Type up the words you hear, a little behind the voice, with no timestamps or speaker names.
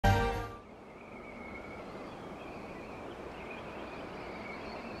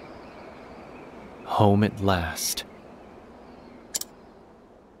Home at last.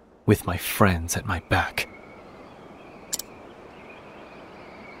 With my friends at my back.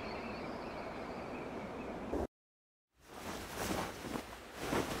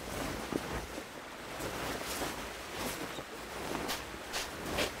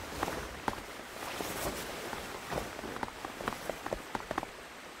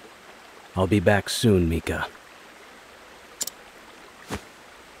 I'll be back soon, Mika.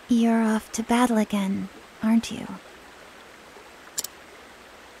 You're off to battle again, aren't you?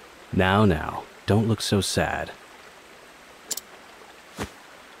 Now, don't look so sad.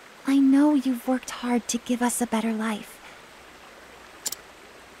 I know you've worked hard to give us a better life.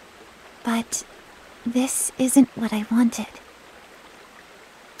 But this isn't what I wanted.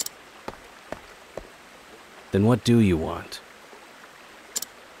 Then what do you want?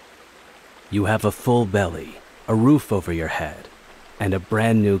 You have a full belly, a roof over your head, and a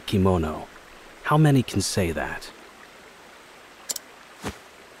brand new kimono. How many can say that?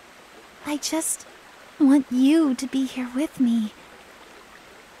 I just want you to be here with me.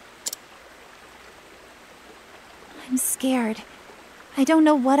 I'm scared. I don't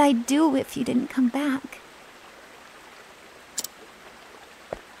know what I'd do if you didn't come back.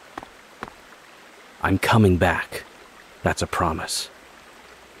 I'm coming back. That's a promise.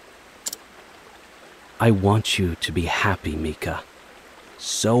 I want you to be happy, Mika.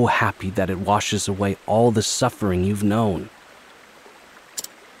 So happy that it washes away all the suffering you've known.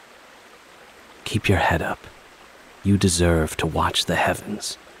 Keep your head up. You deserve to watch the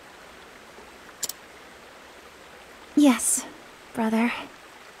heavens. Yes, brother.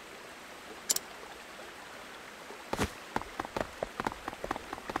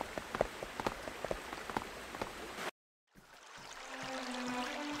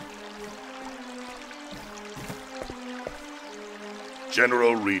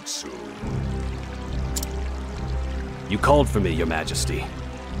 General Ritsu. You called for me, Your Majesty.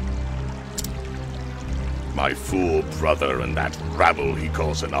 My fool brother and that rabble he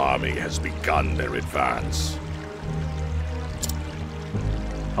calls an army has begun their advance.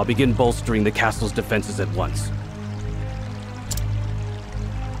 I'll begin bolstering the castle's defenses at once.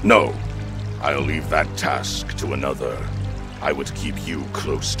 No, I'll leave that task to another. I would keep you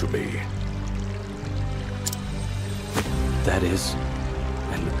close to me. That is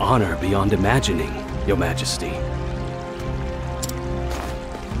an honor beyond imagining, Your Majesty.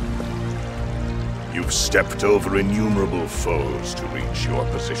 You've stepped over innumerable foes to reach your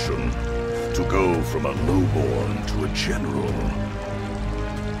position, to go from a lowborn to a general.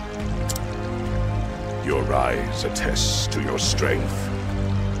 Your eyes attest to your strength.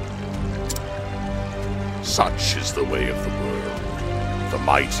 Such is the way of the world. The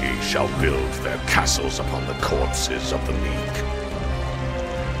mighty shall build their castles upon the corpses of the meek.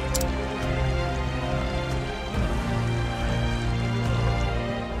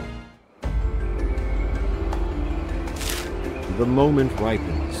 The moment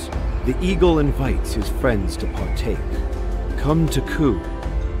ripens. The eagle invites his friends to partake. Come to Ku,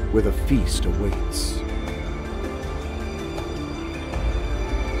 where the feast awaits.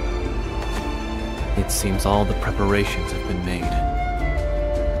 It seems all the preparations have been made.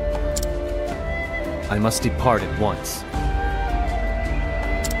 I must depart at once.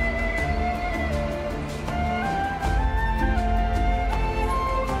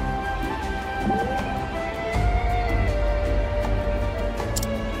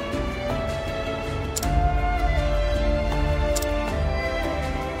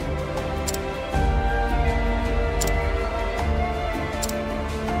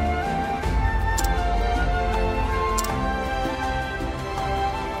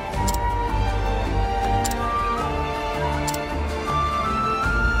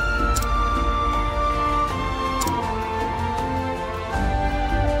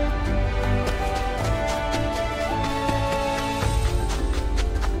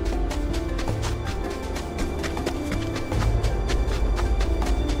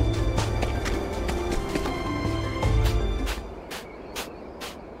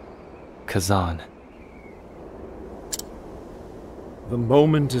 Kazan. The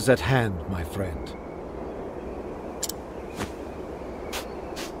moment is at hand, my friend.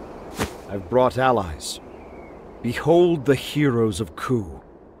 I've brought allies. Behold the heroes of Ku.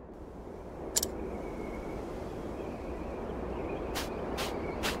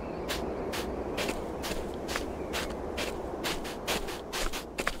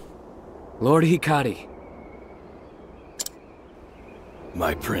 Lord Hikari.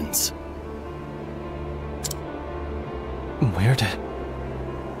 My prince. Where did...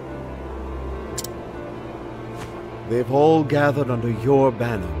 They've all gathered under your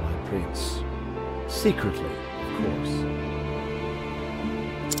banner, my prince. Secretly, of course.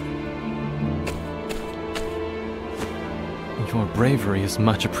 Your bravery is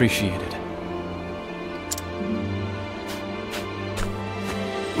much appreciated.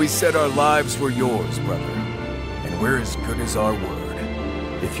 We said our lives were yours, brother. And we're as good as our word.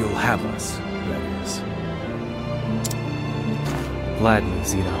 If you'll have us, that is. Gladly,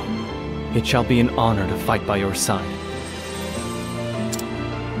 Zito. It shall be an honor to fight by your side.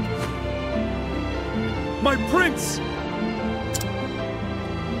 My prince!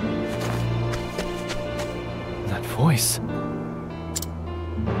 That voice.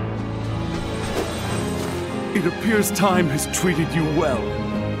 It appears time has treated you well.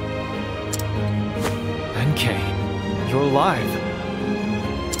 NK, you're alive.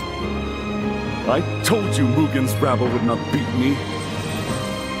 I told you Mugen's rabble would not beat me.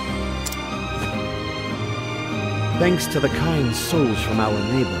 Thanks to the kind souls from our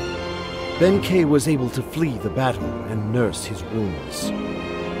neighbor, Benkei was able to flee the battle and nurse his wounds.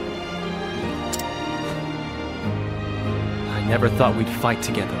 I never thought we'd fight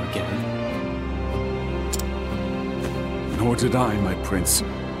together again. Nor did I, my prince.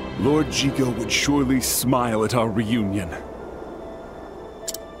 Lord Jigo would surely smile at our reunion.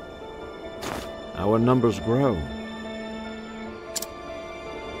 Our numbers grow.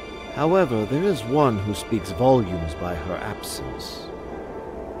 However, there is one who speaks volumes by her absence.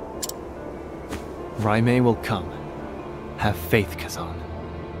 Raimei will come. Have faith, Kazan.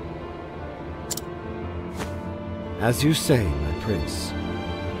 As you say, my prince.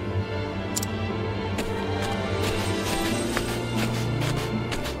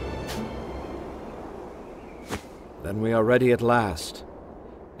 Then we are ready at last.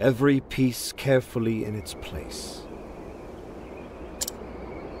 Every piece carefully in its place.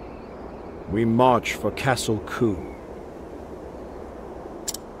 We march for Castle Ku.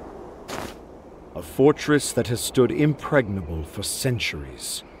 A fortress that has stood impregnable for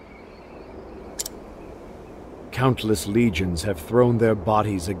centuries. Countless legions have thrown their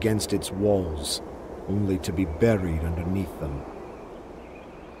bodies against its walls, only to be buried underneath them.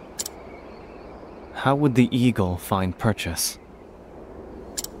 How would the Eagle find purchase?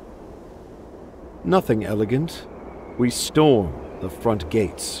 Nothing elegant. We storm the front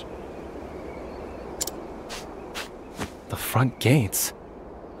gates. The front gates?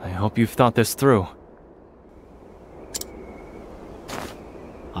 I hope you've thought this through.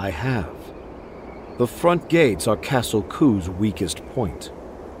 I have. The front gates are Castle Ku's weakest point.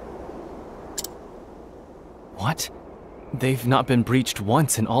 What? They've not been breached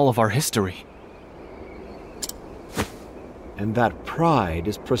once in all of our history. And that pride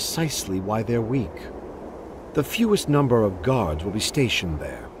is precisely why they're weak. The fewest number of guards will be stationed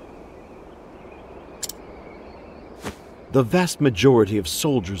there. The vast majority of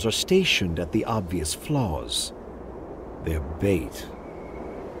soldiers are stationed at the obvious flaws. They're bait.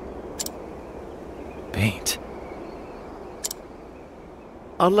 Bait?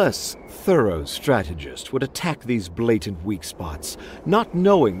 A less thorough strategist would attack these blatant weak spots, not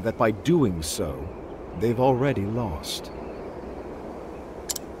knowing that by doing so, they've already lost.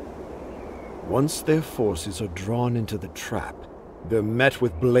 Once their forces are drawn into the trap, they're met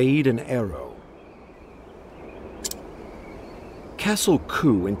with blade and arrow. Castle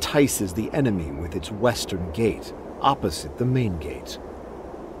Ku entices the enemy with its western gate, opposite the main gate.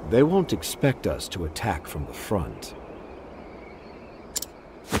 They won't expect us to attack from the front.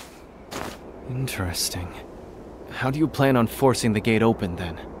 Interesting. How do you plan on forcing the gate open,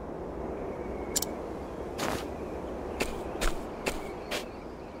 then?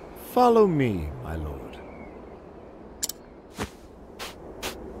 Follow me, my lord.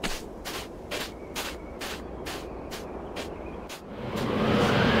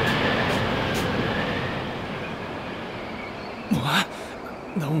 What?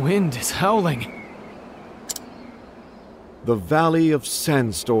 The wind is howling. The Valley of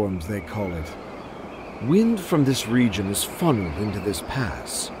Sandstorms, they call it. Wind from this region is funneled into this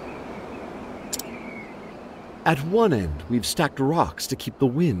pass. At one end, we've stacked rocks to keep the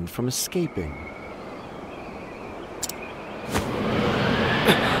wind from escaping.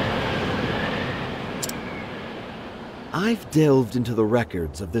 I've delved into the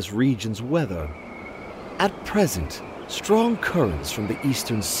records of this region's weather. At present, strong currents from the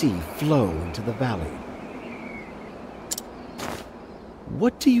eastern sea flow into the valley.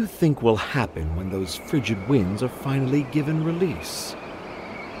 What do you think will happen when those frigid winds are finally given release?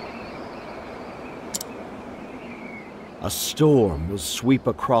 A storm will sweep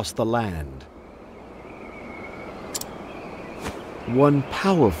across the land. One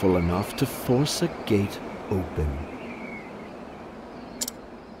powerful enough to force a gate open.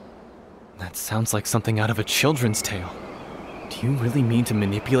 That sounds like something out of a children's tale. Do you really mean to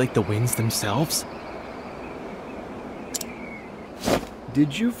manipulate the winds themselves?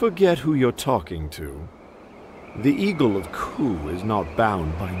 Did you forget who you're talking to? The Eagle of Ku is not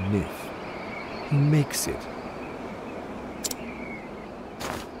bound by myth. He makes it.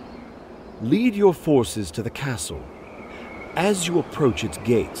 Lead your forces to the castle. As you approach its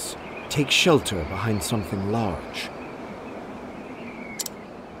gates, take shelter behind something large.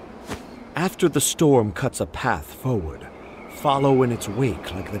 After the storm cuts a path forward, follow in its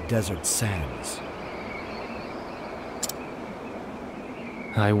wake like the desert sands.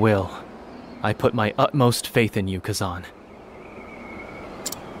 I will. I put my utmost faith in you, Kazan.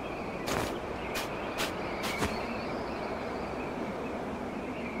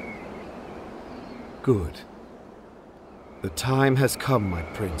 Good. The time has come, my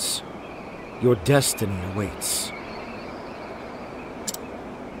prince. Your destiny awaits.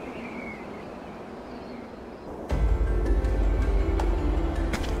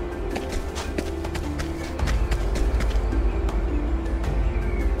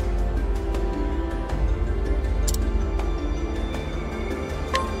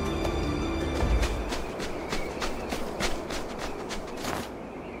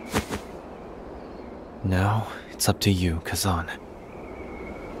 Now, it's up to you, Kazan.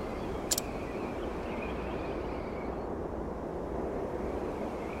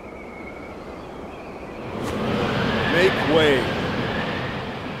 Make way.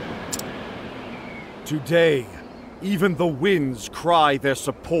 Today, even the winds cry their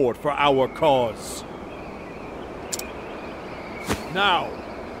support for our cause. Now,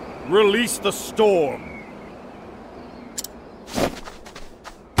 release the storm.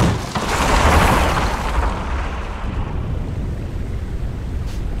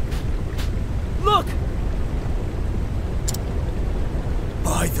 Look!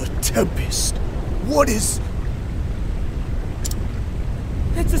 By the Tempest, what is...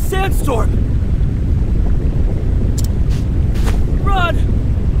 It's a sandstorm! Run!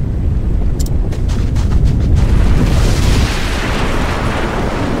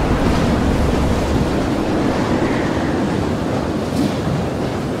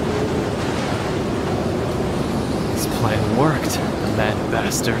 This plan worked, the mad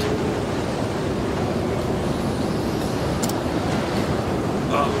bastard.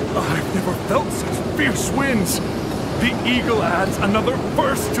 I've never felt such fierce winds. The eagle adds another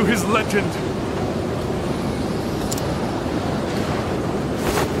verse to his legend.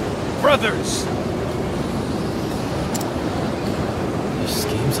 Brothers! Your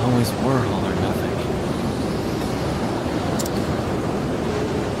schemes always were all or nothing.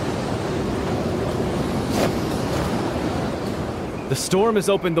 The storm has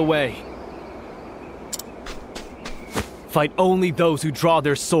opened the way. Fight only those who draw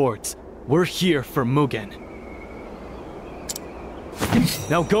their swords. We're here for Mugen.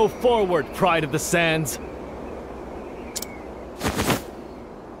 Now go forward, Pride of the Sands!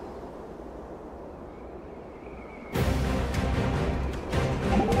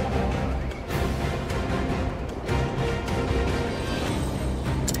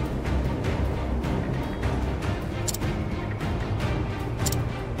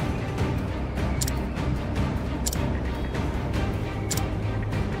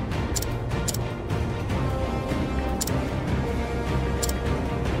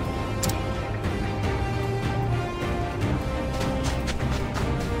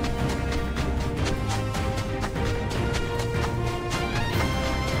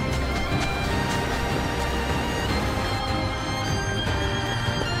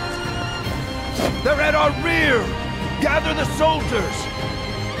 They're at our rear! Gather the soldiers!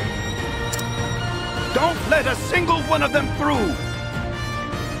 Don't let a single one of them through!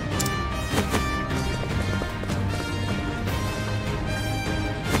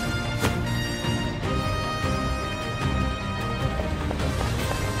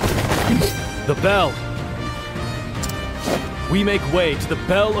 The bell! We make way to the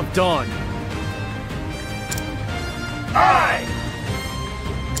Bell of Dawn! Aye!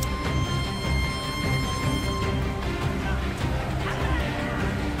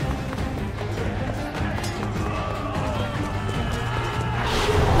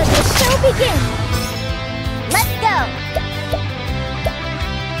 Let the show begin! Let's go!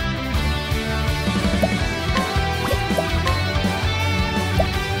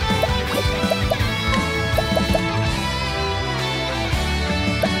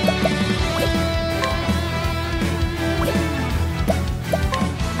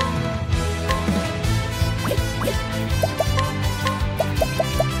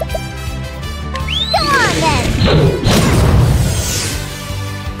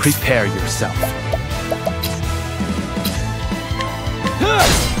 Prepare yourself.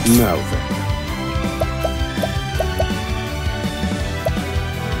 Now then.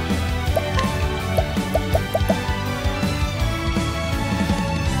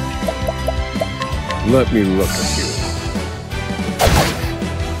 Let me look at you.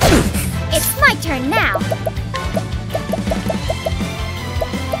 It's my turn now.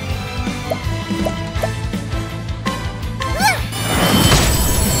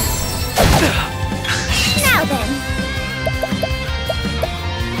 Now then.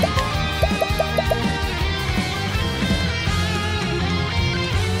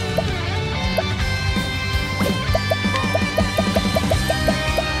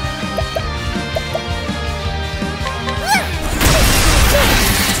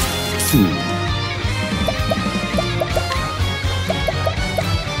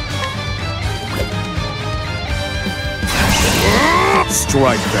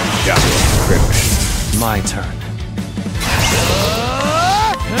 Strike them down, criminal. My turn.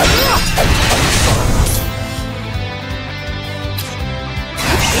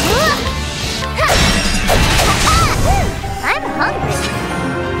 I'm hungry.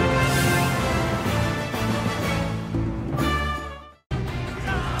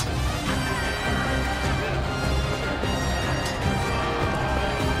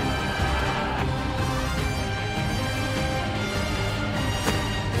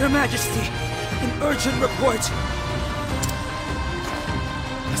 Your Majesty, an urgent report.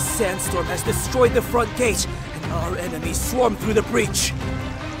 A sandstorm has destroyed the front gate, and our enemies swarm through the breach.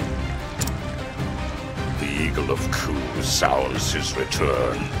 The Eagle of Ku sounds his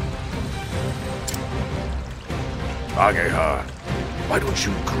return. Ageha, why don't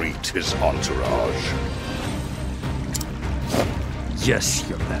you greet his entourage? Yes,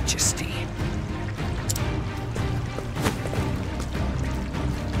 Your Majesty.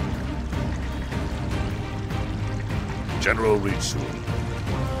 General Ritsu,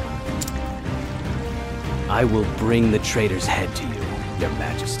 I will bring the traitor's head to you, Your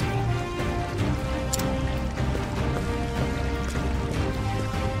Majesty.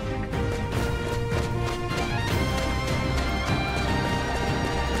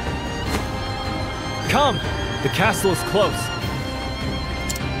 Come! The castle is close.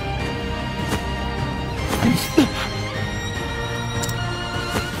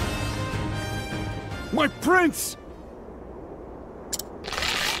 My prince!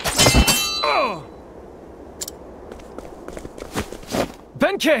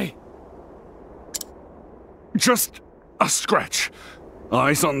 Benkei! Just a scratch.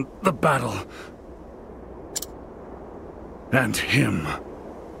 Eyes on the battle. And him.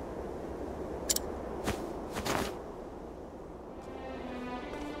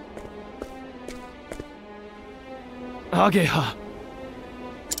 Ageha.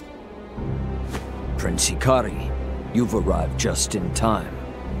 Prince Hikari, you've arrived just in time.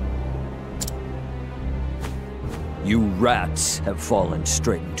 You rats have fallen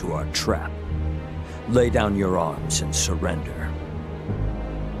straight into our trap. Lay down your arms and surrender.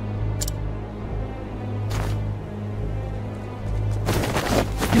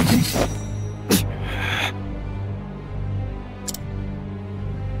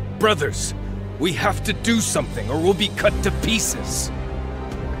 Brothers, we have to do something or we'll be cut to pieces.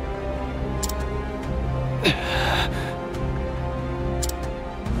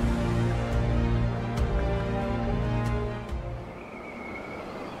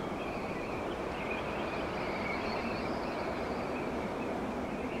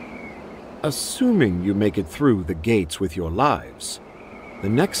 Assuming you make it through the gates with your lives, the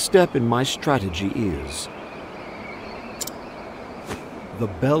next step in my strategy is the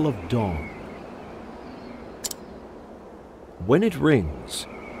Bell of Dawn. When it rings,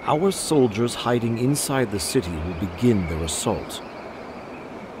 our soldiers hiding inside the city will begin their assault.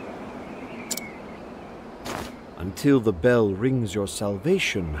 Until the bell rings your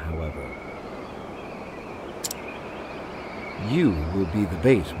salvation, however, you will be the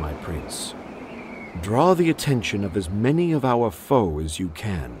bait, my prince. Draw the attention of as many of our foe as you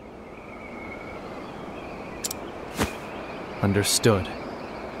can. Understood.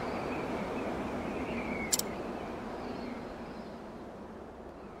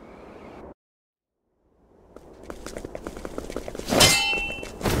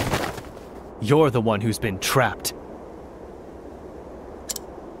 You're the one who's been trapped.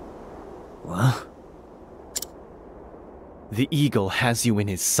 What? The eagle has you in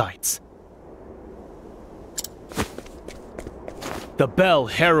his sights. The bell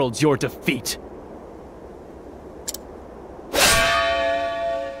heralds your defeat.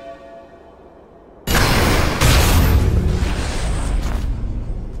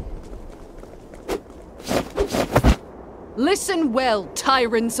 Listen well,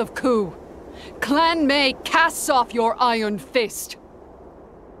 tyrants of Ku. Clan Mei casts off your iron fist.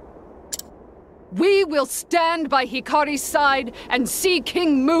 We will stand by Hikari's side and see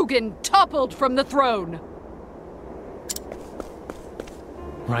King Mugen toppled from the throne.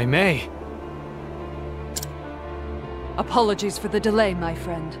 Raimei! Apologies for the delay, my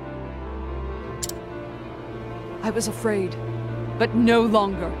friend. I was afraid, but no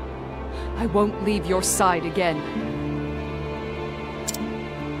longer. I won't leave your side again.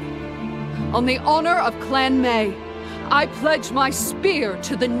 On the honor of Clan Mei, I pledge my spear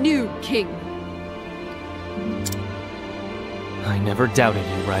to the new king. I never doubted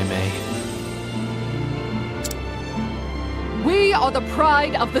you, Raimei. We are the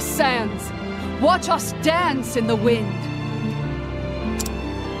pride of the sands. Watch us dance in the wind.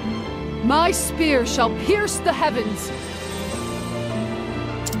 My spear shall pierce the heavens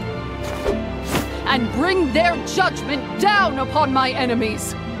and bring their judgment down upon my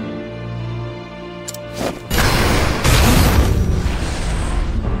enemies.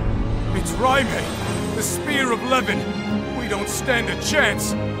 It's Raimei, the Spear of Levin. We don't stand a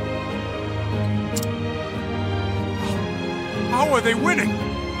chance. How are they winning?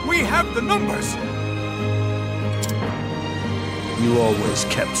 We have the numbers. You always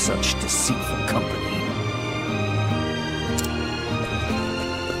kept such deceitful company.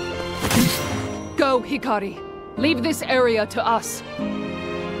 Go, Hikari. Leave this area to us.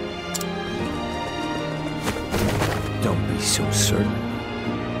 Don't be so certain.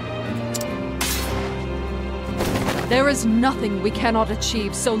 There is nothing we cannot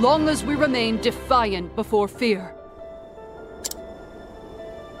achieve so long as we remain defiant before fear.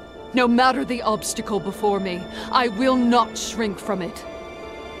 No matter the obstacle before me, I will not shrink from it.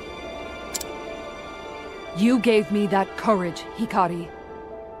 You gave me that courage, Hikari.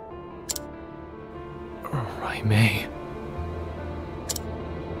 Raimei.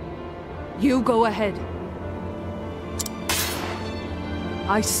 You go ahead.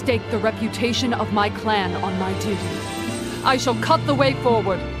 I stake the reputation of my clan on my duty. I shall cut the way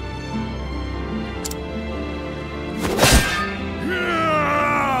forward.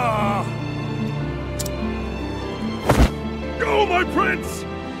 Go, my prince!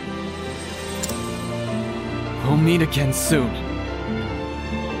 We'll meet again soon.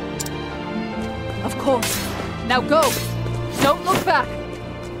 Of course. Now go! Don't look back!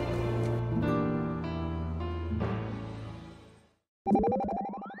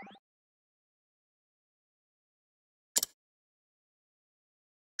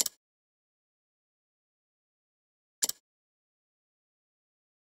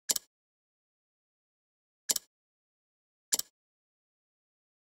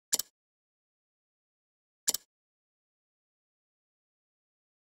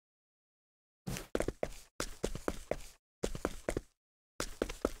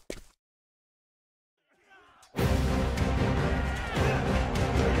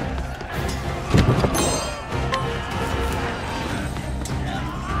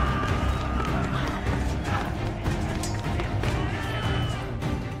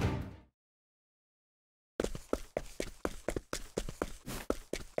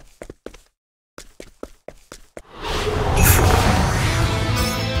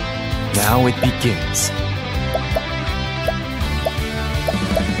 Now it begins.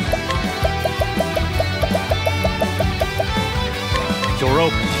 Door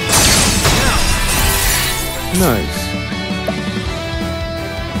open. Nice.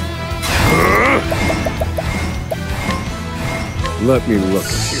 Let me look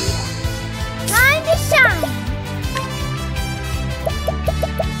at you. Time to shine!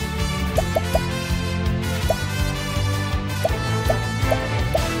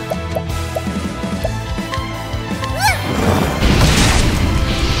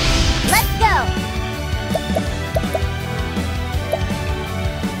 Let's go!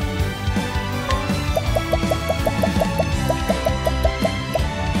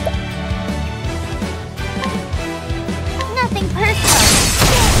 Nothing personal.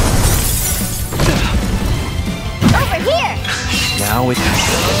 Over here! Now it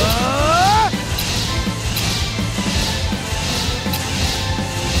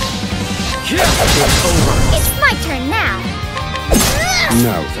It's over. It's my turn now.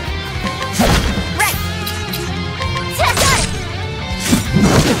 Now then. Right.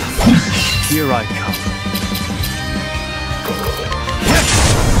 Here I come.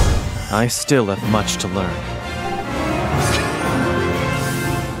 I still have much to learn.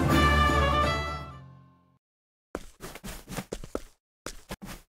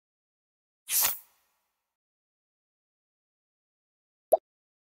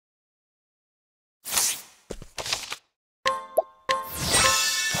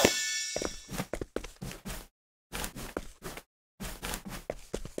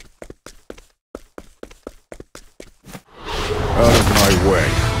 Out of my way.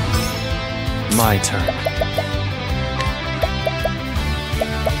 My turn.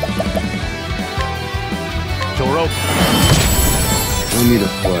 Door open. No need to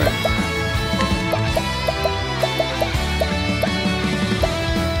play.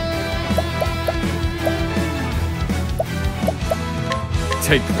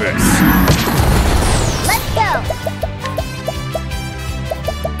 Take this. Let's go!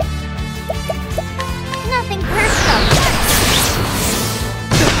 Nothing personal.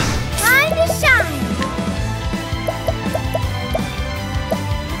 Time to shine!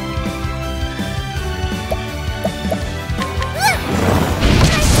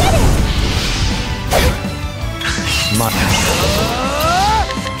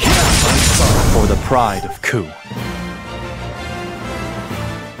 For the pride of Ku.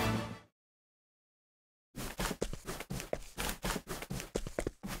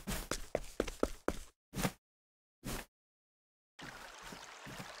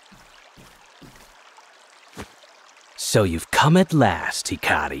 So you've come at last,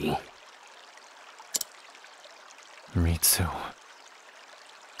 Hikari. Ritsu.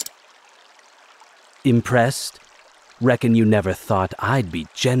 Impressed? Reckon you never thought I'd be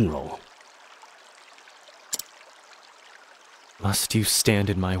general. Must you stand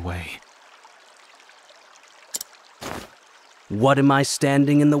in my way? What am I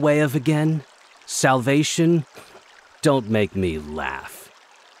standing in the way of again? Salvation? Don't make me laugh.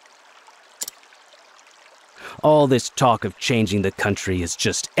 All this talk of changing the country is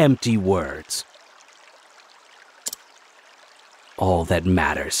just empty words. All that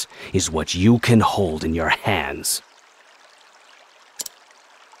matters is what you can hold in your hands.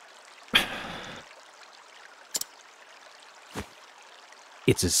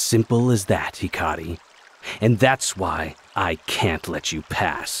 It's as simple as that, Hikari. And that's why I can't let you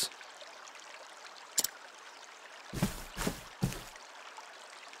pass.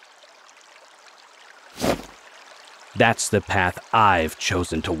 That's the path I've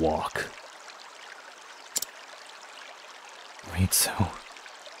chosen to walk. Ritsu.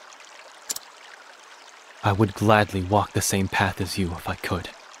 I would gladly walk the same path as you if I could.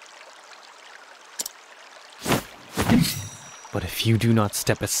 But if you do not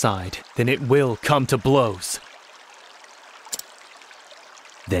step aside, then it will come to blows.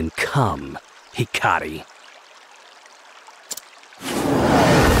 Then come, Hikari.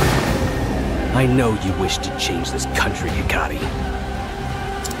 I know you wish to change this country, Hikari.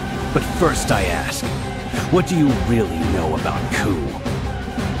 But first I ask, what do you really know about Ku?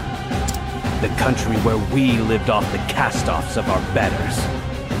 The country where we lived off the cast-offs of our betters.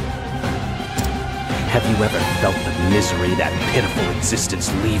 Have you ever felt the misery that pitiful existence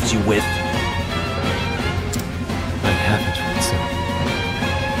leaves you with? I haven't, Ritsu.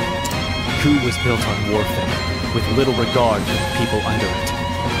 Ku was built on warfare, with little regard for the people under it.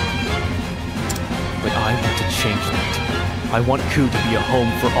 But I want to change that. I want Ku to be a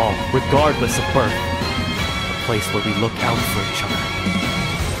home for all, regardless of birth. A place where we look out for each other.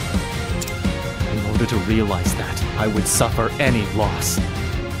 In order to realize that, I would suffer any loss.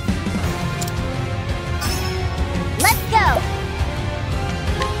 Let's go!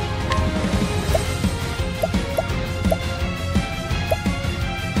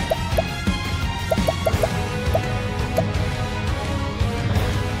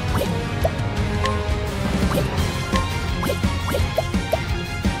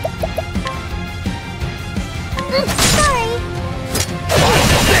 Sorry!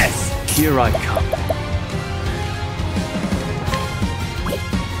 Here I come.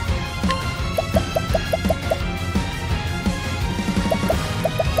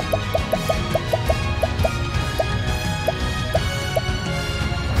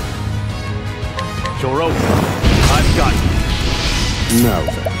 Door open. I've got you. Now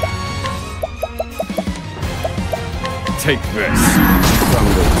then. Take this.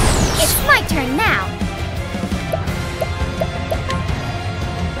 It's my turn now!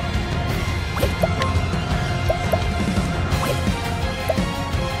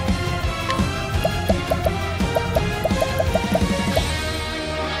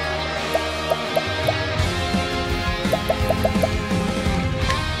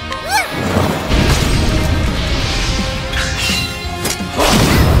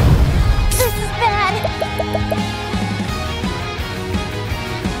 This is bad!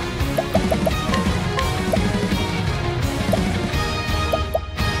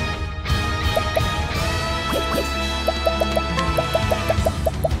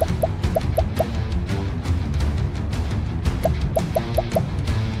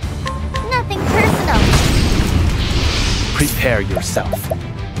 Nothing personal. Prepare yourself.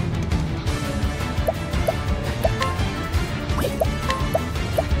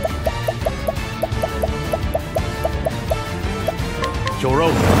 You're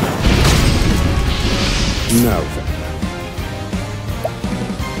over. Now then.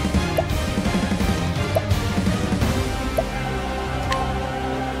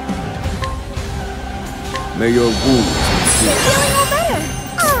 May your wounds be You're feeling all better.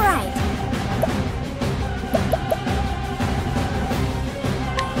 All right.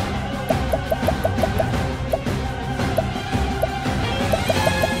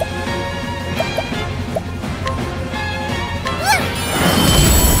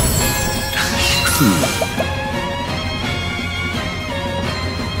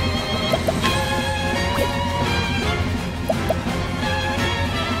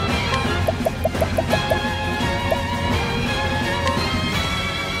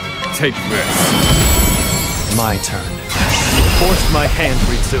 Take this. My turn. You forced my hand,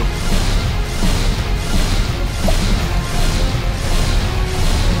 Ritsu.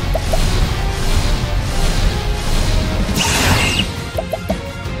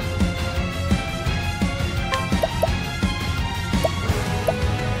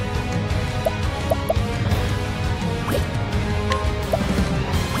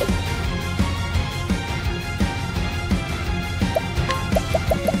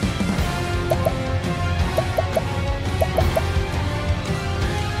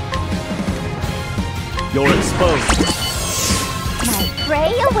 You're exposed. My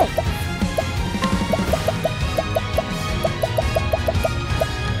prey awaits.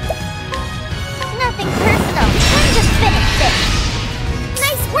 Nothing personal. I'm just finished this.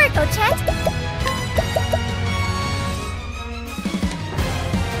 Nice work, Ochet.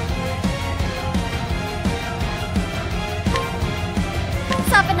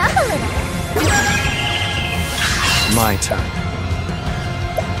 Soften up a little. My turn.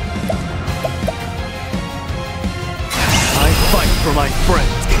 I fight for my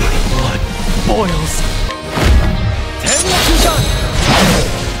friends. My blood boils. Tenyakugan!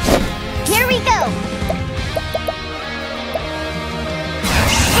 Here we go.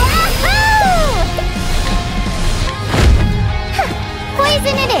 Wahoo! Huh,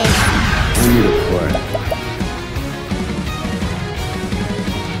 poison it is. I need a plan.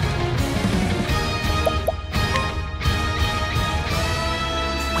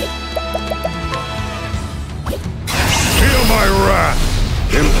 Feel my wrath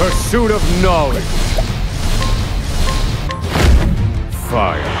in pursuit of knowledge.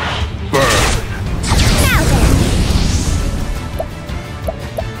 Fire, burn. Now then.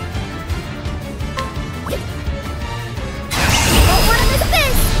 You won't want to miss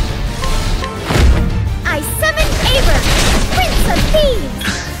this. I summon Aver, Prince of Thieves.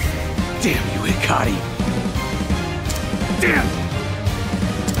 Damn you, Hikari. Damn!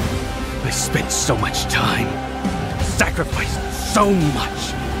 I spent so much time, sacrificed so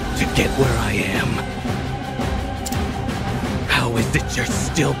much to get where I am. How is it you're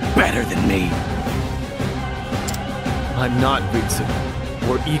still better than me? I'm not, Ritsu.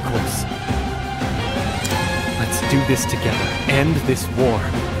 We're equals. Let's do this together. End this war.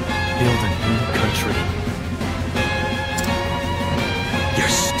 Build a new country. You're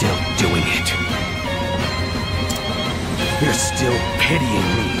still doing it. You're still pitying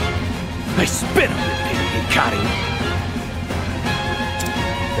me. I spit on your pity, Hikari.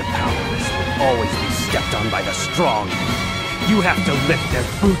 The powerless will always be stepped on by the strong. You have to lift their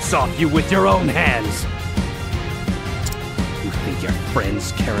boots off you with your own hands. You think your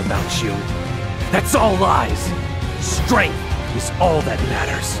friends care about you? That's all lies. Strength is all that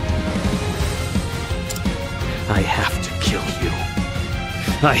matters. I have to kill you.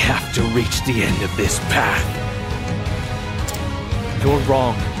 I have to reach the end of this path. You're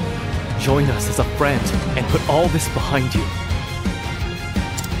wrong. Join us as a friend and put all this behind you.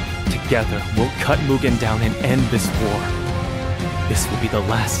 Together, we'll cut Mugen down and end this war. This will be the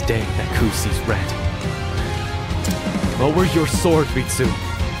last day that Ku sees red. Lower your sword, Ritsu.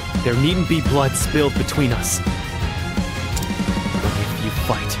 There needn't be blood spilled between us. If you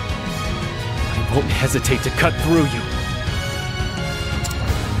fight, I won't hesitate to cut through you.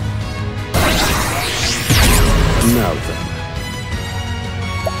 Now then.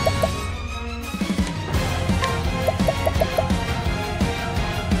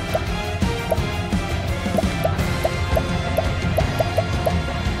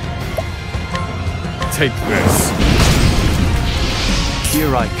 Take this.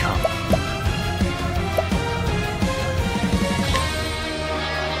 Here I come.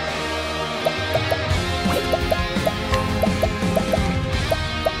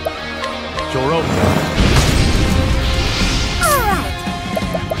 You're over. All right.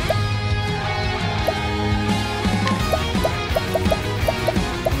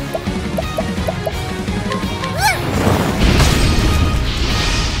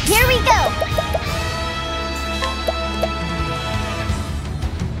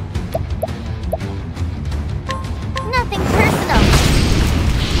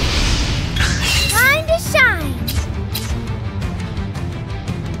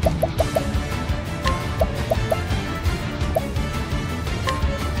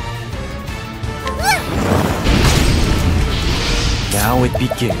 Now it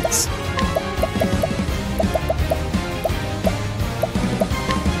begins.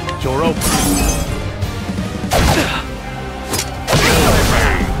 Door open.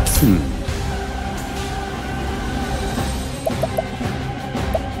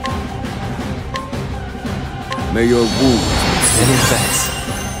 May your wounds Many thanks.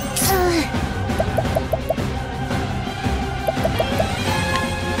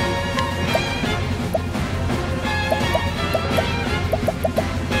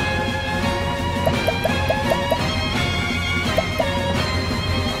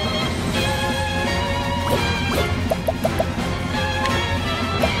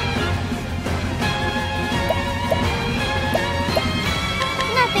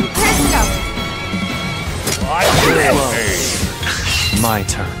 Nothing personal. My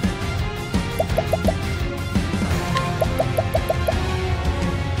turn.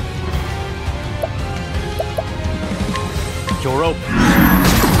 You're open.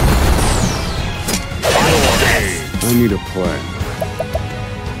 I need a plan.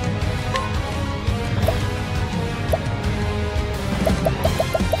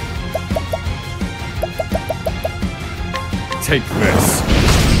 Take this.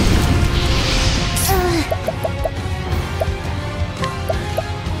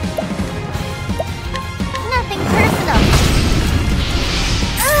 Nothing personal.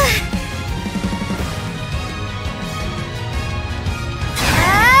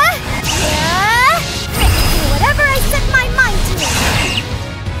 Do whatever I set my mind to.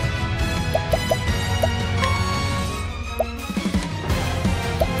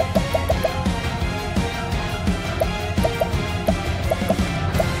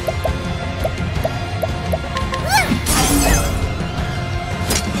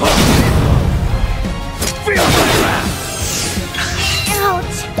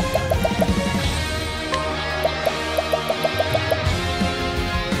 Ouch!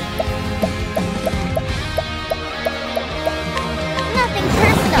 Nothing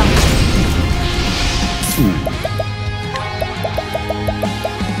personal.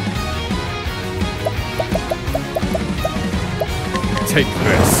 Take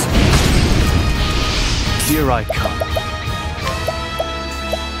this. Here I come.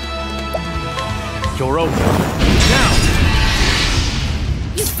 You're open. Now!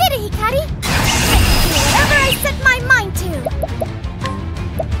 You did it, Hikari! Do whatever I set my mind to!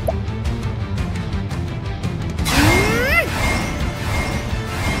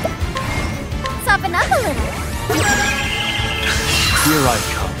 Soften up a little. Here I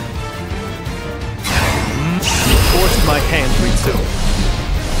come. You forced my hand, Ritsu.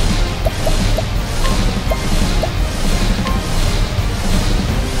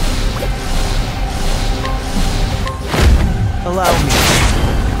 Allow me.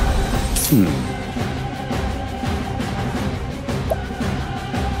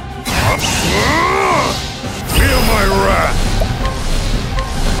 Feel my wrath!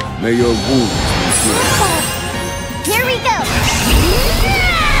 May your wounds be healed. Here we go!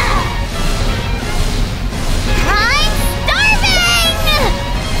 I'm starving!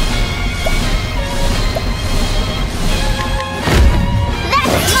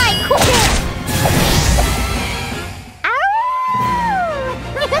 That's my quit!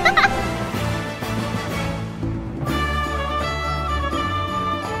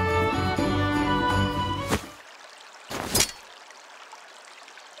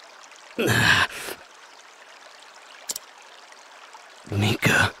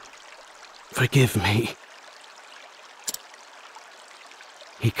 Mika, forgive me.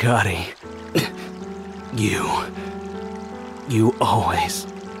 Hikari, you always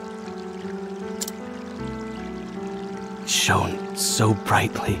shone so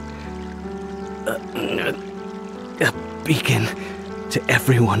brightly. A beacon to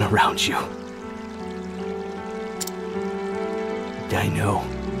everyone around you. I know,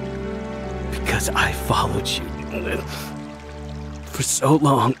 because I followed you for so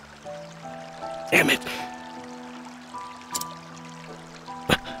long. Damn it.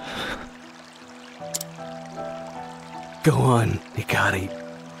 Go on, Hikari.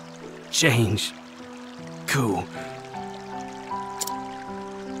 Change. Ku.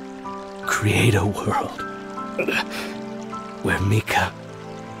 Create a world where Mika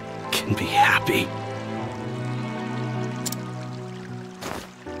can be happy.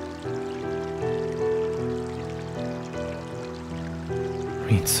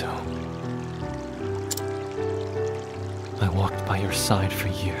 Ritsu. I walked by your side for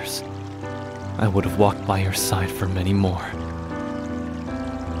years. I would have walked by your side for many more.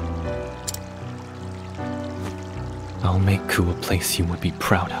 I'll make Ku a place you would be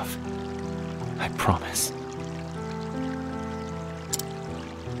proud of. I promise.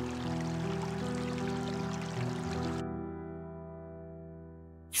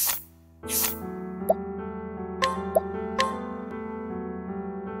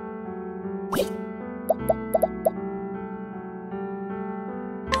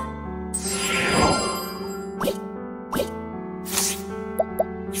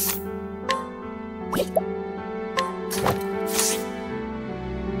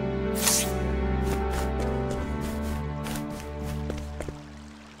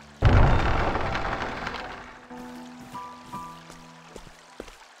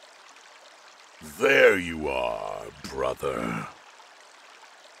 There you are, brother.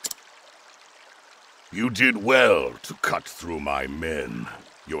 You did well to cut through my men.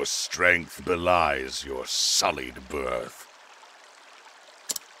 Your strength belies your sullied birth.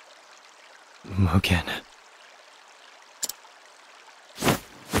 Mugen.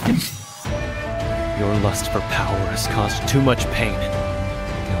 Your lust for power has caused too much pain.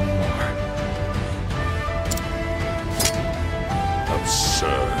 No more.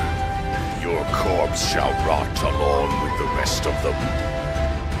 Absurd. Your corpse shall rot along with the rest of them.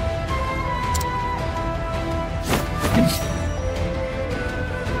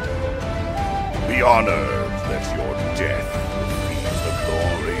 Be honored that your death defeats the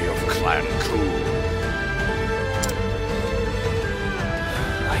glory of Clan Ku.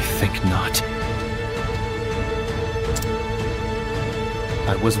 I think not.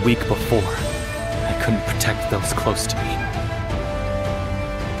 I was weak before. I couldn't protect those close to me.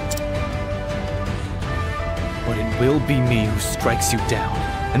 But it will be me who strikes you down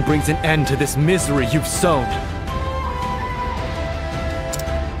and brings an end to this misery you've sown.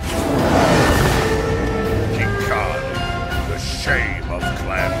 Hikari, the shame of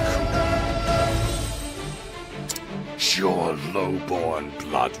Clan Ku. Your low-born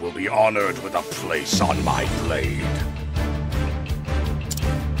blood will be honored with a place on my blade.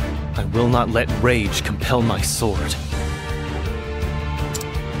 I will not let rage compel my sword.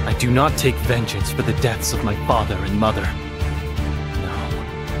 I do not take vengeance for the deaths of my father and mother. No.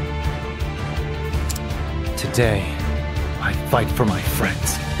 Today, I fight for my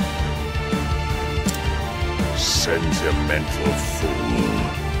friends. Sentimental fool.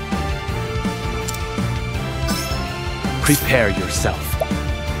 Prepare yourself.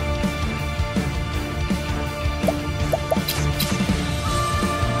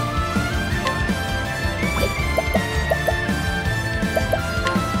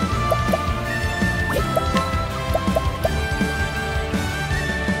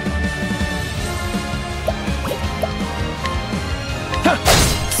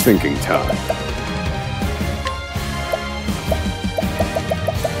 Thinking time.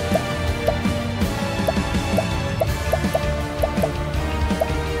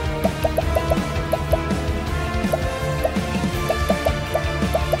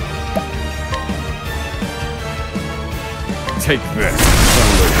 Take this.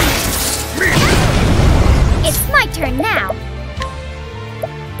 It's my turn now.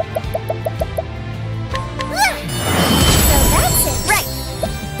 So that's it, right?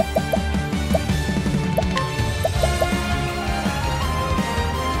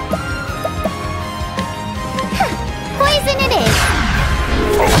 Poison it is.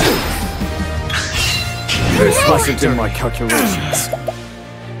 This wasn't in my calculations.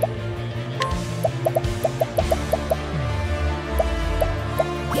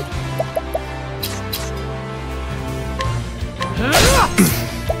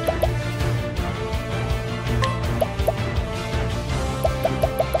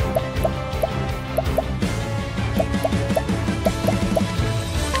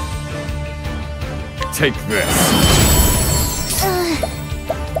 Take this.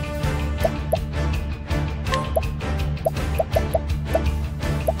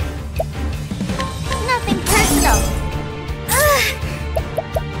 Nothing personal.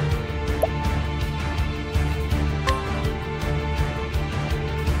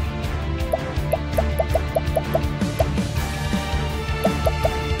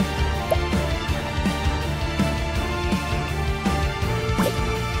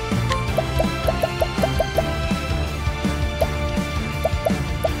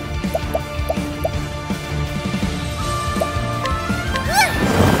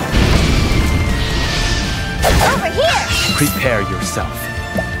 Over here. Prepare yourself.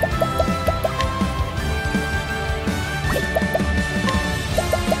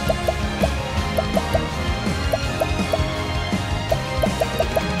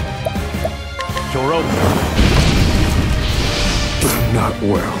 You're over. Not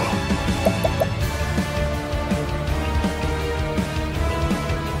well.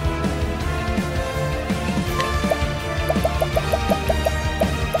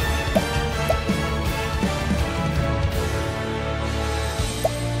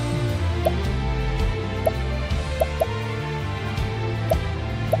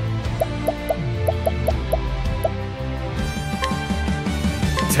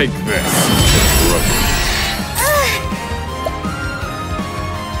 Take this.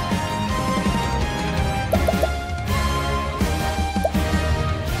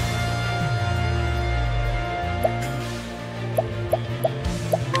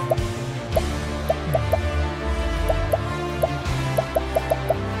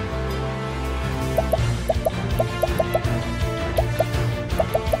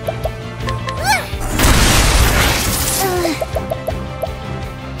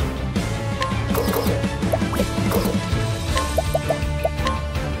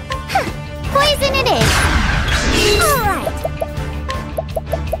 Poison it is! Alright!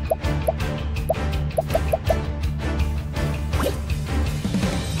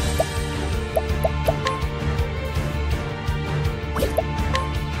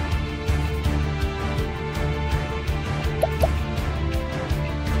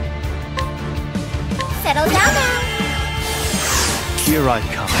 Settle down now! Here I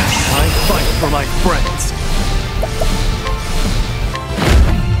come. I fight for my friends.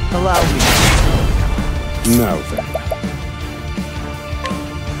 Allow me. Now then.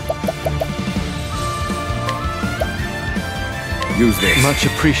 Use this. Much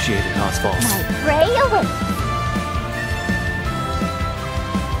appreciated, Oswald. My prey awaits.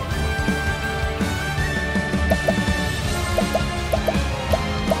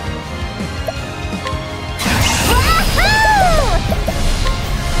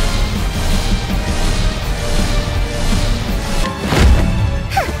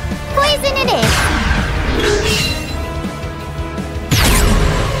 Poison it is!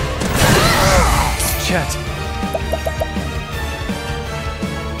 Chet.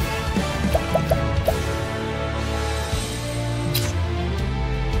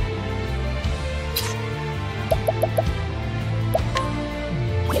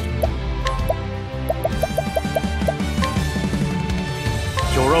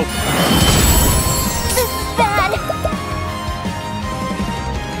 You're open. This is bad!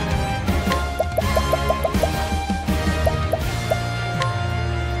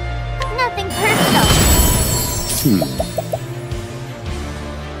 Nothing personal.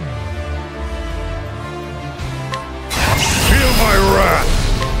 Feel my wrath!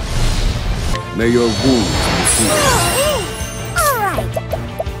 May your wounds be healed. Alright.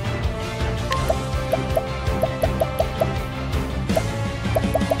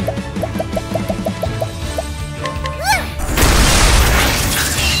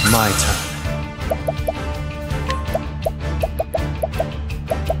 My turn.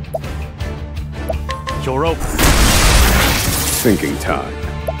 You're open. Thinking time.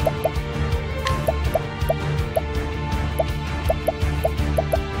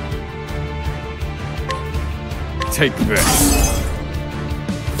 Take this.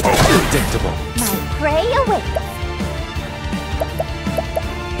 Predictable. My prey awaits.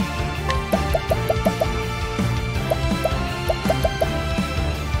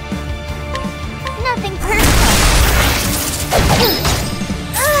 Nothing personal.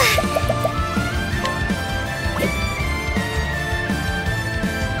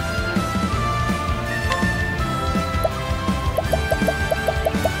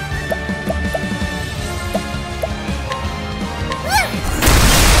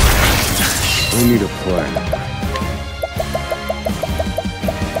 I need a plan.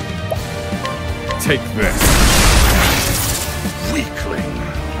 Take this. Weakling!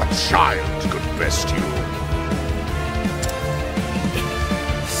 A child could best you.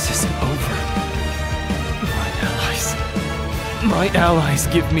 This isn't over. My allies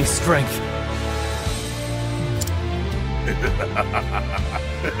give me strength.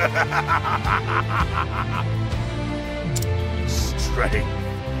 Strength.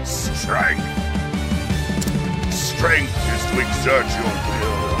 Strength is to exert your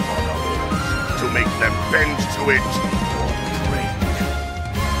will upon others, to make them bend to it or break.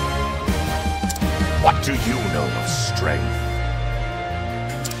 What do you know of strength?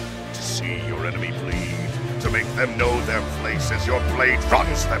 To see your enemy bleed, to make them know their place as your blade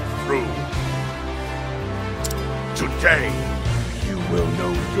runs them through. Today, you will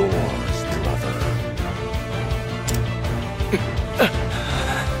know yours, brother.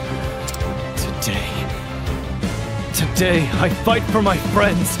 Today, I fight for my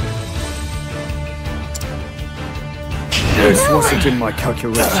friends. This wasn't in my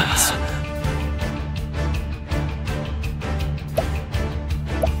calculations.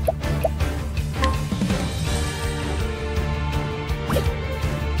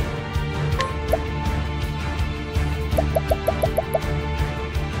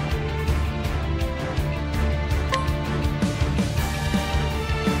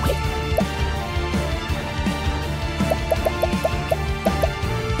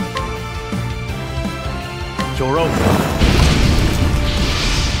 Joro.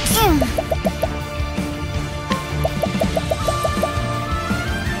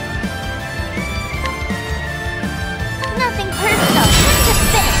 Nothing personal. Time to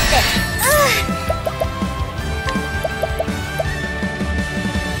finish this.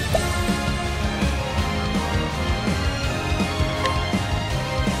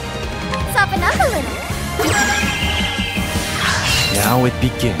 Soften up a little. Now it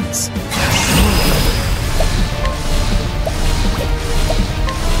begins.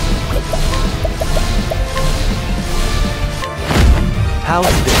 How's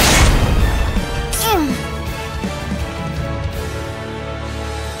this?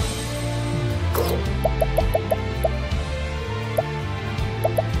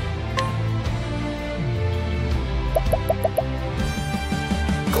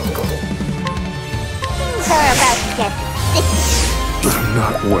 Things are about to get sticky. I'm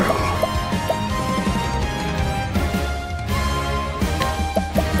not well.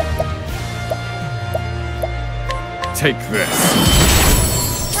 Take this.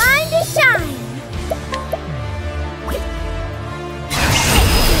 Time to shine.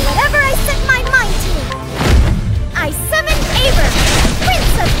 Do whatever I set my mind to. I summon Aver,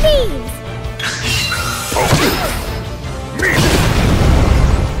 Prince of Thieves.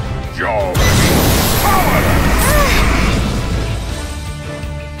 You're powerless!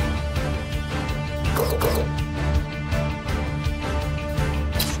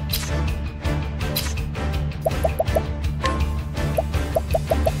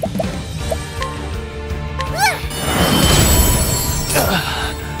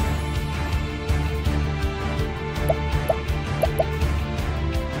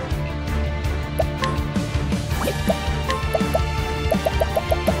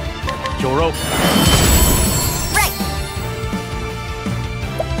 Joro. Right.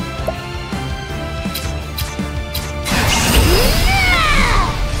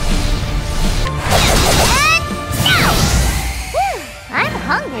 Whew, I'm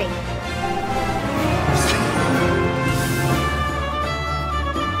hungry.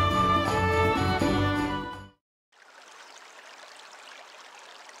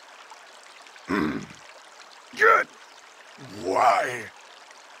 Good. Why?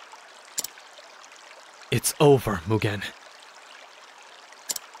 It's over, Mugen.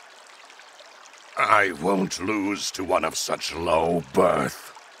 I won't lose to one of such low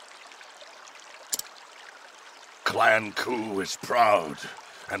birth. Clan Ku is proud,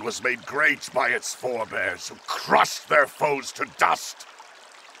 and was made great by its forebears who crushed their foes to dust.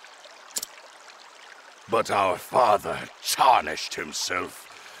 But our father tarnished himself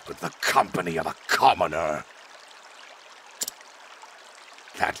with the company of a commoner.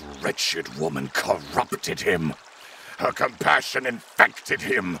 That wretched woman corrupted him. Her compassion infected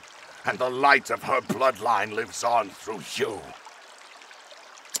him, and the light of her bloodline lives on through you.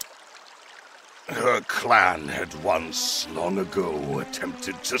 Her clan had once, long ago,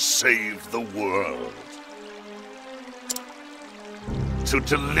 attempted to save the world. To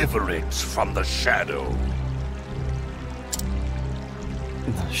deliver it from the shadow.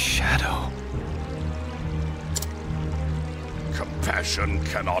 The shadow? Compassion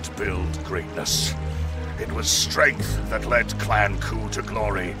cannot build greatness. It was strength that led Clan Ku to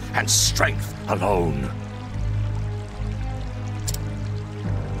glory, and strength alone.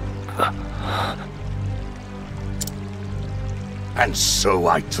 And so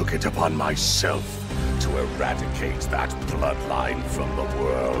I took it upon myself to eradicate that bloodline from the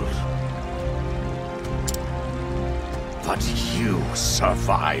world. But you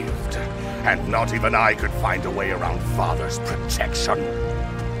survived, and not even I could find a way around Father's protection.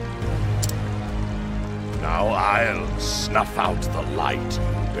 Now I'll snuff out the light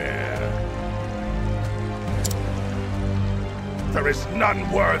you bear. There is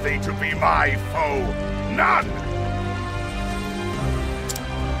none worthy to be my foe. None!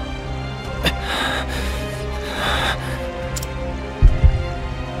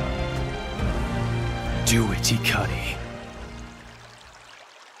 Do it, Hikari.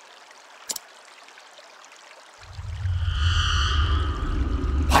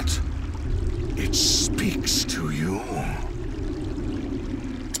 What? It speaks to you.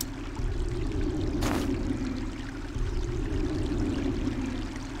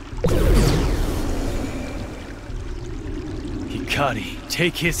 Hikari,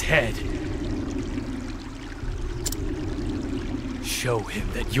 take his head. Show him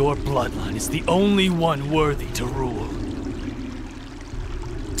that your bloodline is the only one worthy to rule.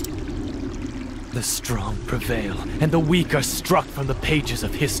 The strong prevail, and the weak are struck from the pages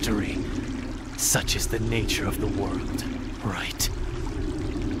of history. Such is the nature of the world, right?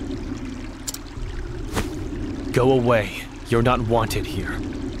 Go away. You're not wanted here.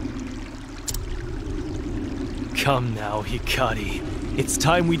 Come now, Hikari. It's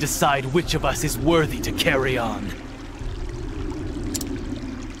time we decide which of us is worthy to carry on.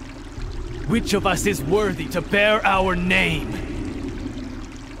 Which of us is worthy to bear our name?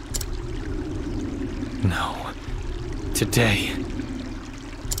 No. Today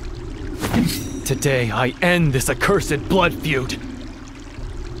I end this accursed blood feud.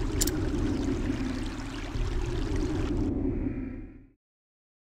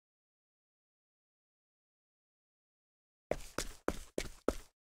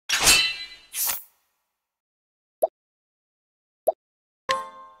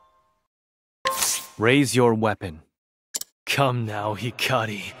 Raise your weapon. Come now,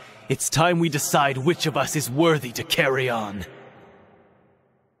 Hikari. It's time we decide which of us is worthy to carry on.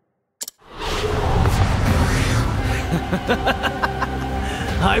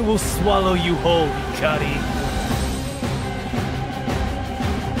 I will swallow you whole, Hikari.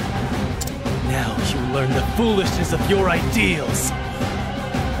 Now you learn the foolishness of your ideals.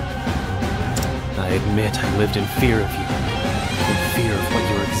 I admit I lived in fear of you, in fear of what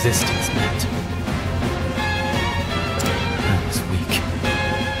your existence meant. I was weak.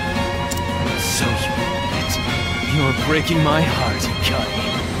 So you admit you're breaking my heart, Hikari.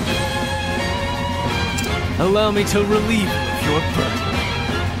 Allow me to relieve you of your burden.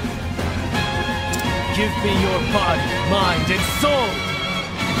 Give me your body, mind, and soul!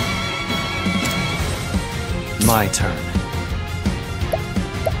 My turn.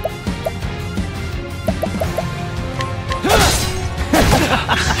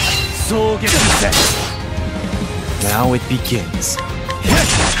 Soul gets set. Now it begins.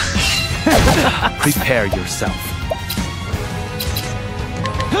 Prepare yourself.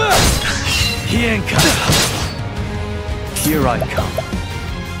 Here I come.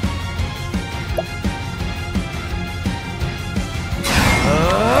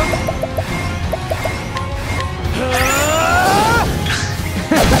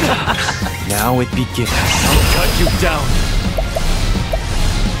 Now it begins. I'll cut you down.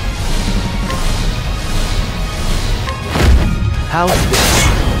 How's this?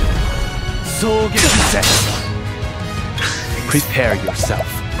 Soul gets set. Prepare yourself.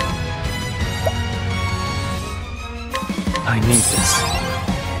 I need this.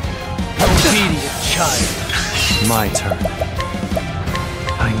 Obedient child. My turn.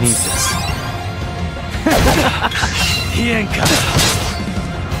 I need this.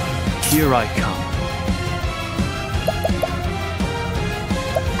 Here I come.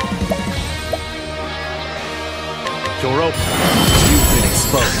 You're open. You've been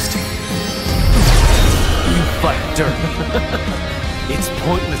exposed. You fight dirt. It's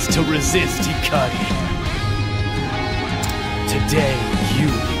pointless to resist, Hikari. Today, you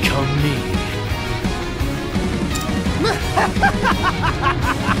become me.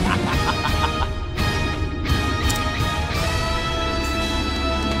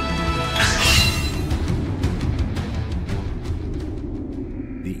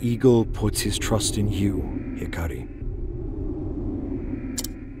 The eagle puts his trust in you, Hikari.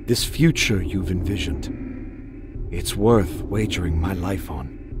 This future you've envisioned, it's worth wagering my life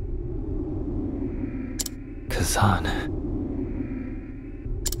on. Kazan.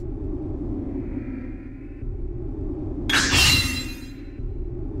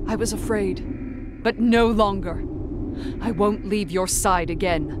 I was afraid, but no longer. I won't leave your side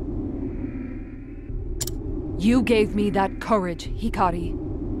again. You gave me that courage, Hikari.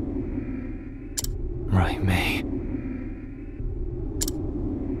 Right, May.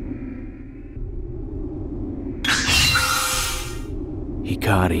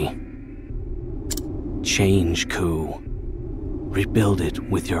 Hikari. Change Ku. Rebuild it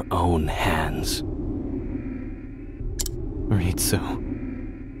with your own hands. Ritsu.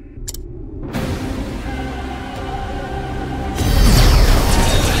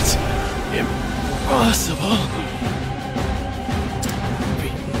 That's impossible.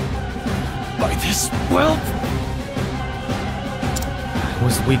 Beaten by this whelp. I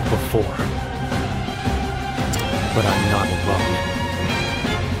was weak before, but I'm not alone.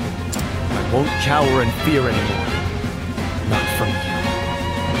 I won't cower in fear anymore. Not from you.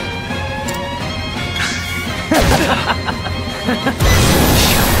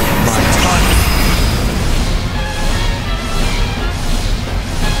 My time.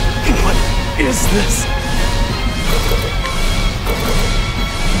 What is this?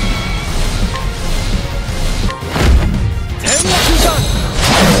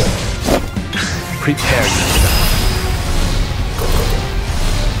 Prepare yourself.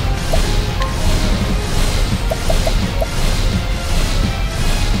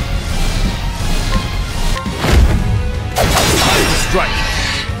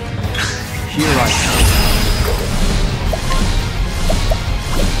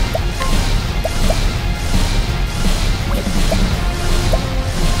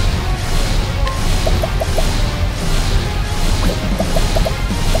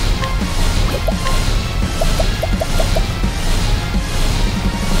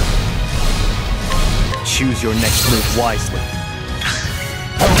 choose your next move wisely.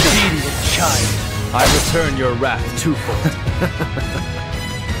 Obedient child, I return your wrath twofold.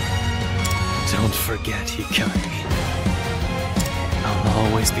 Don't forget, Hikari. I'll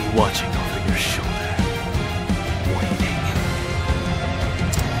always be watching over your shoulder, waiting.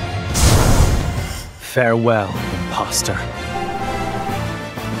 Farewell, imposter.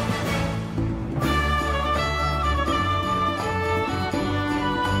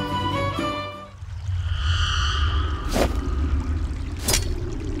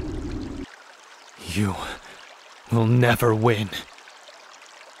 You will never win.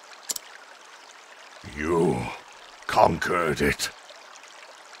 You conquered it.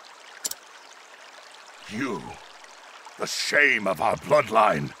 You, the shame of our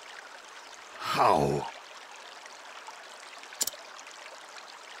bloodline. How?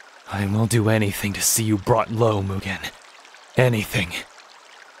 I will do anything to see you brought low, Mugen. Anything.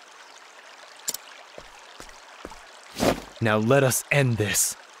 Now let us end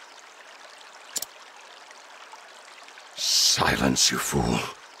this. Silence, you fool.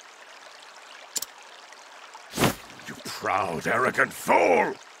 You proud, arrogant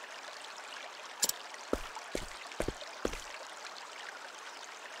fool!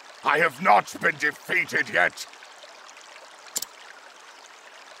 I have not been defeated yet.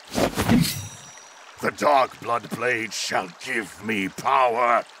 The Dark Blood Blade shall give me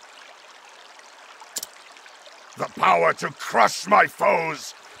power. The power to crush my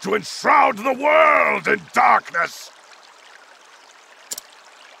foes, to enshroud the world in darkness.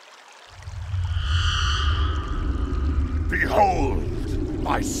 Behold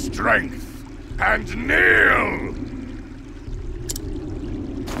my strength and kneel!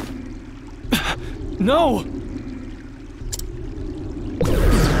 No!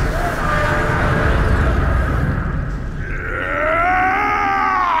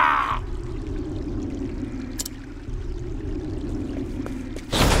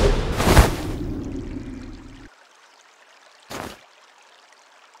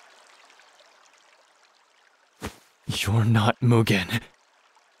 You're not Mugen.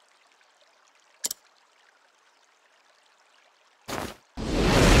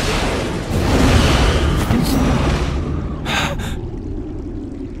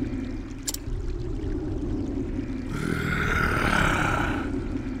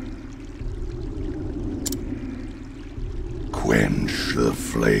 Quench the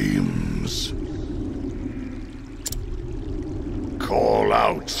flames. Call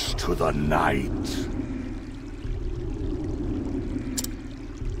out to the night.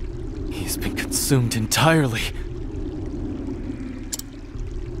 He's been consumed entirely.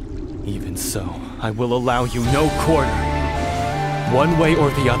 Even so, I will allow you no quarter. One way or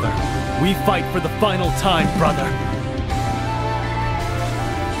the other, we fight for the final time, brother.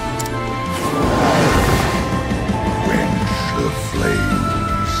 Quench the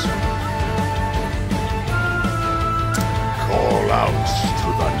flames. Call out to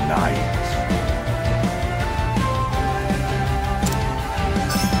the night.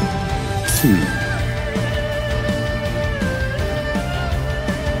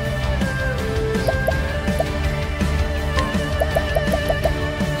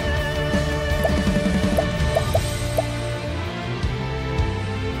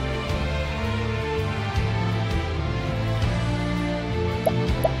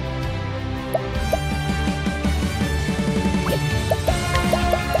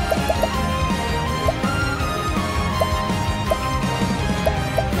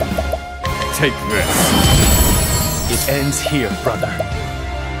 Take this. It ends here, brother.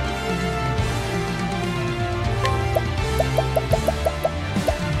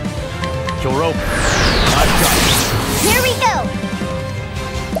 You're open. I've got it. Here we go!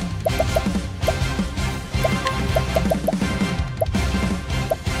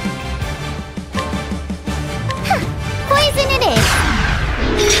 Poison it is!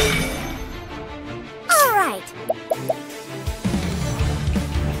 All right.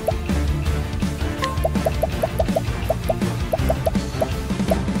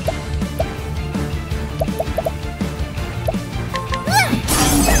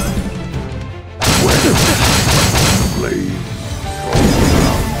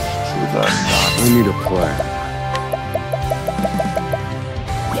 I need a plan.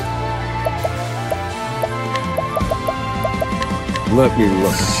 Let me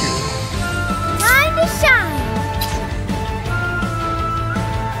look at you. Time to shine!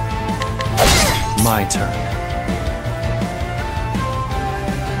 My turn.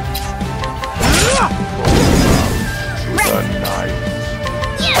 The night.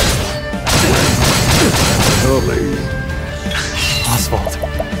 Oswald.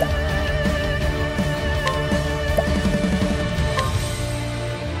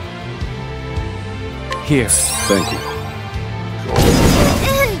 Here. Thank you.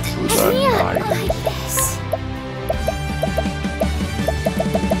 Like this.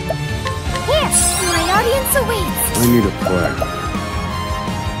 Here, my audience awaits. I need a plan.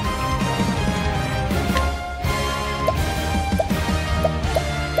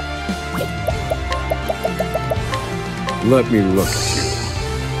 Let me look at you.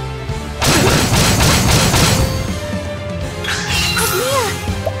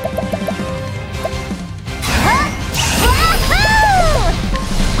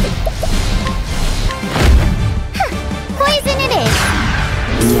 Poison it is.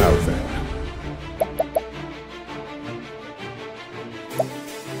 Now then.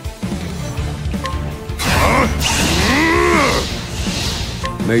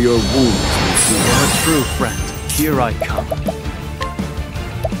 May your wounds be seen. You're a true friend. Here I come.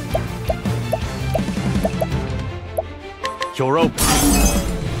 You're open.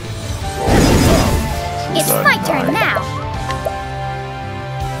 It's my turn now.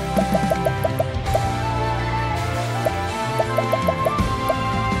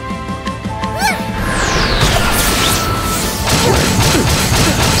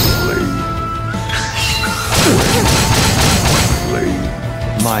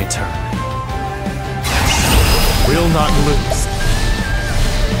 My turn. Will not lose.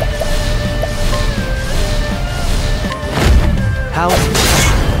 How?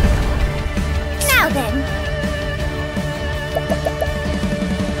 Now then.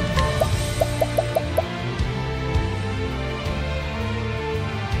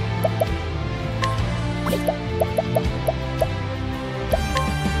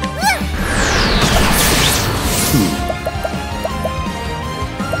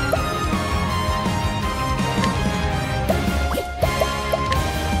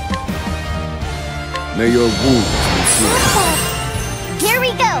 May your wounds be seen. Here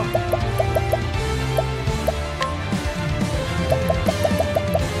we go.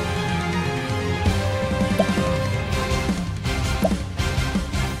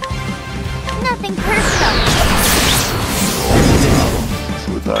 Nothing personal.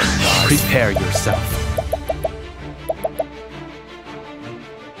 Prepare yourself.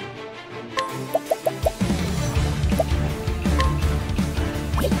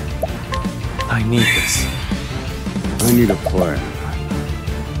 I need this. I need a plan.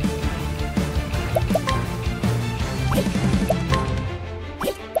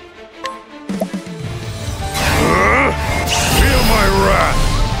 Feel my wrath!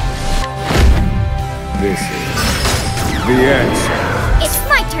 This is the answer. It's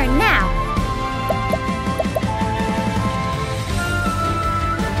my turn now.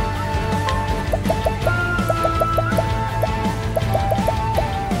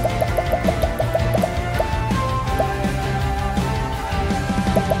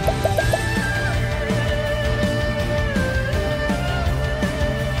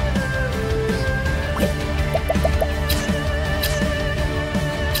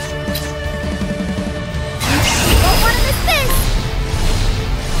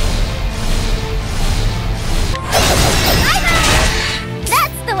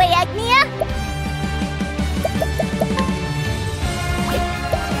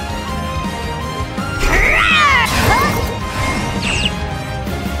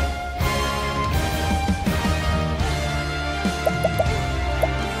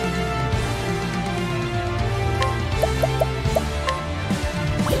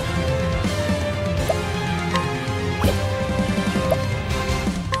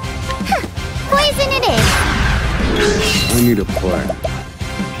 Poison it is. I need a plan.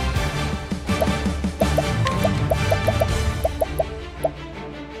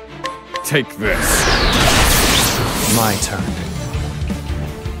 Take this. My turn.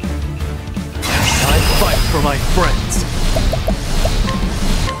 I fight for my friends.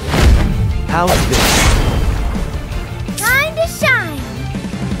 How's this? Time to shine.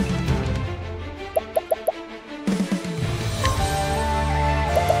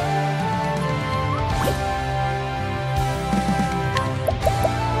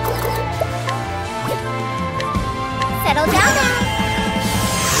 Settle down now.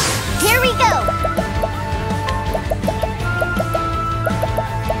 Here we go.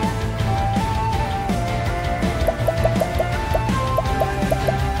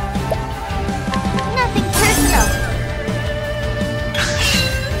 Nothing personal.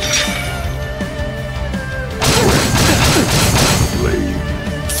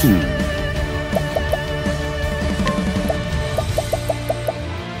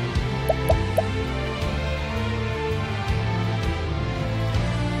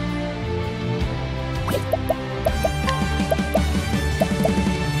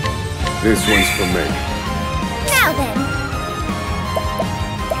 This one's for me.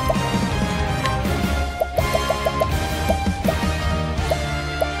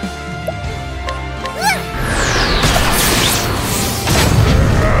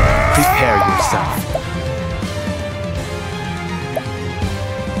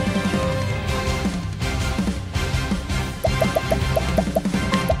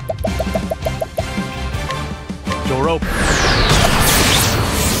 Door open.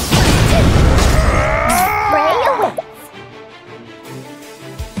 Prey awaits.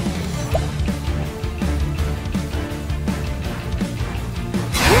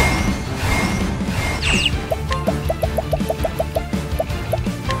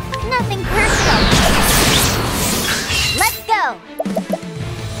 Nothing personal. Let's go.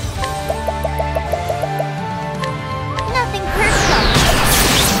 Nothing personal.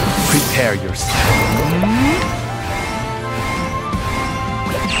 Prepare yourself.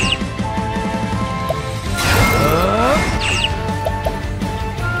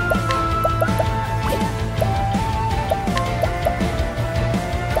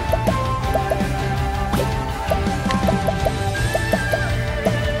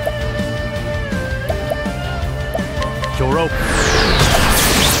 Door open.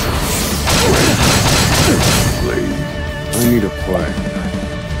 Blade, I need a plan.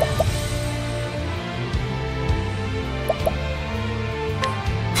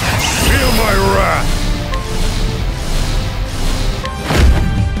 Feel my wrath!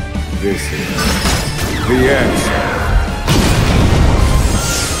 This is the answer.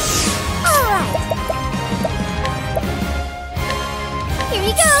 Alright. Here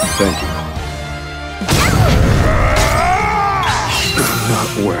you go. Thank you.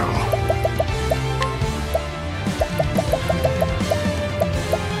 Not well.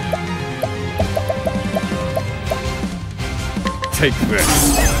 Take this.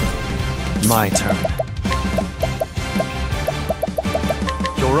 My turn.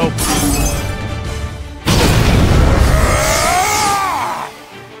 Door open.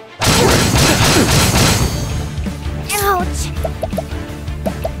 Ouch.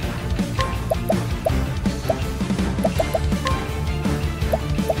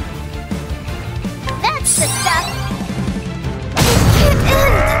 That's the stuff. It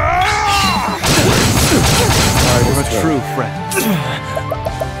can't end. You're a true friend.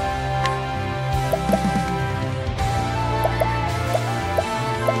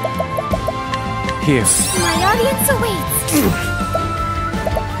 Here. My audience awaits.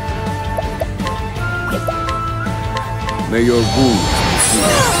 May your wounds be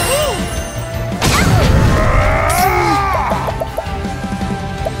healed.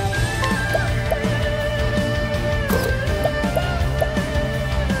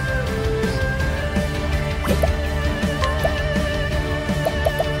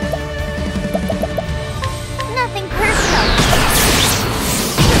 Nothing personal.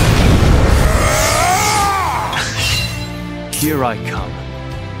 Here I come.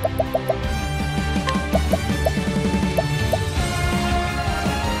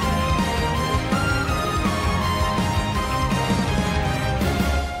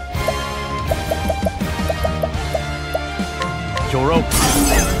 Door open.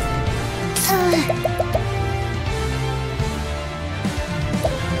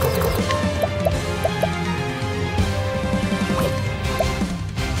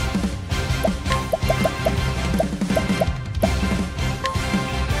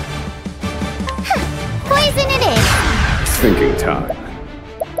 Poison it is. Thinking time.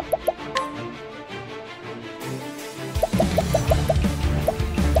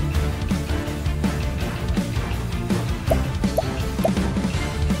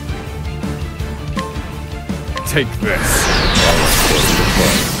 Take this.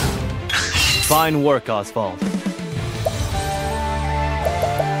 Fine work, Oswald.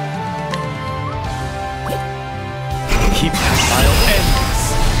 Keep. I'll end this.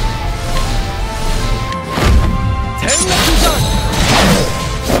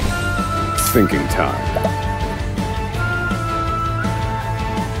 Thinking time.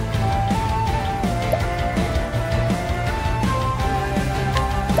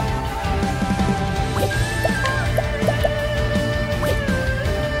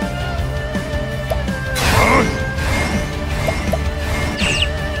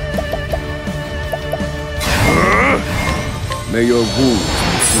 May your wounds be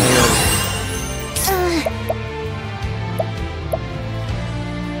healed.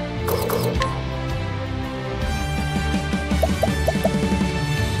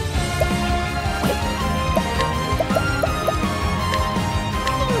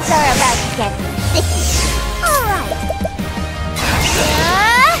 Things are about to get sticky. Alright.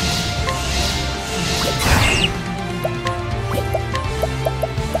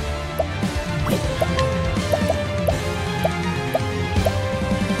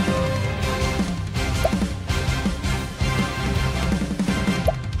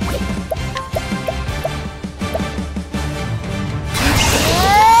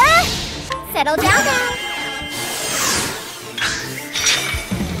 Settle down now.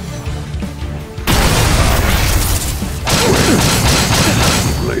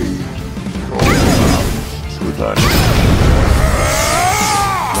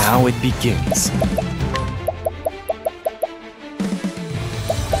 it begins.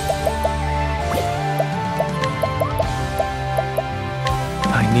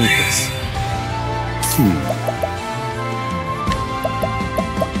 I need this.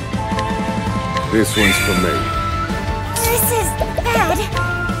 This one's for me. This is bad.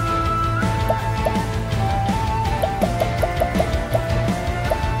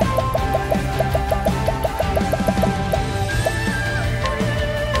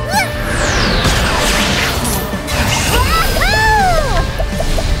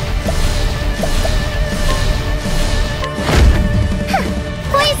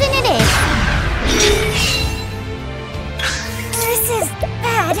 Poison it is. This is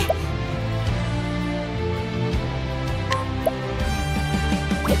bad.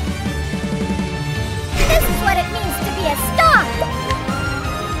 This is what it means to be a star!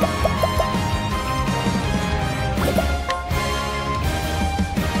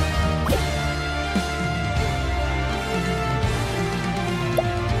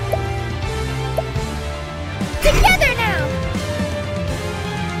 Together now!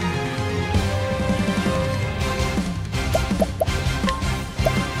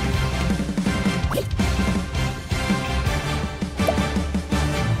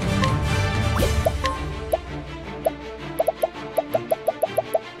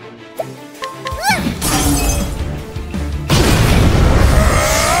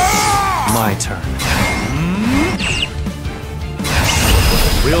 My turn.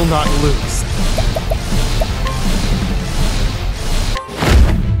 Will not lose.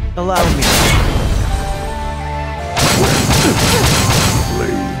 Allow me.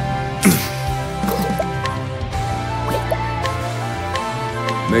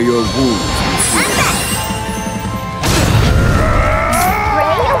 May your wounds be healed.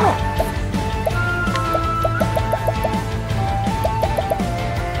 Ray away.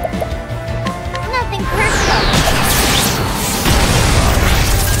 Nothing personal.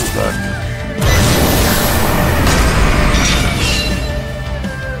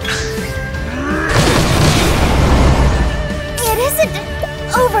 It isn't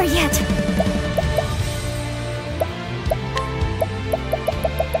over yet.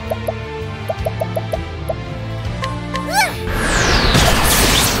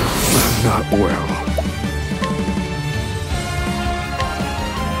 Not well.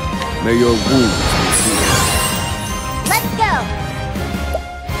 May your wounds be healed. Let's go.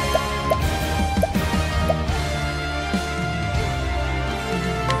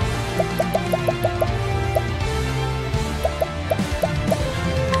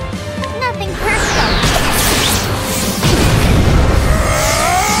 Nothing personal.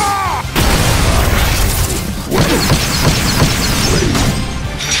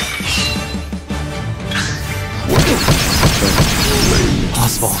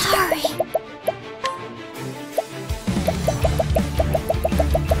 Oswald. Sorry.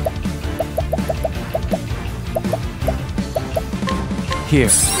 Here.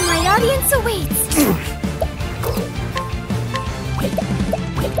 My audience awaits.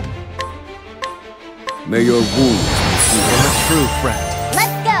 May your wounds be I'm healed. a true friend.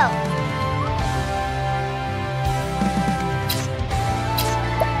 Let's go.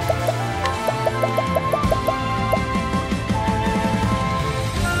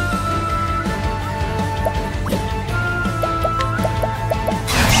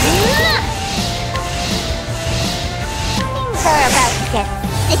 Things are about to get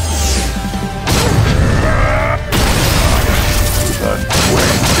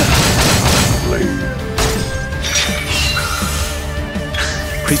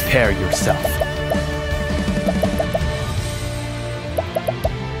Prepare yourself.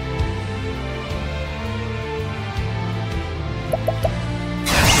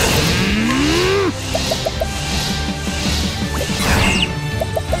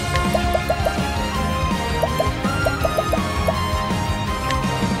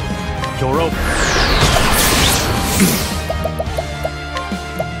 You're open.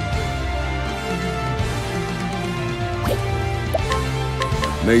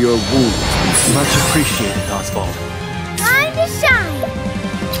 May your wounds be healed. Much appreciated, Oswald. time to shine.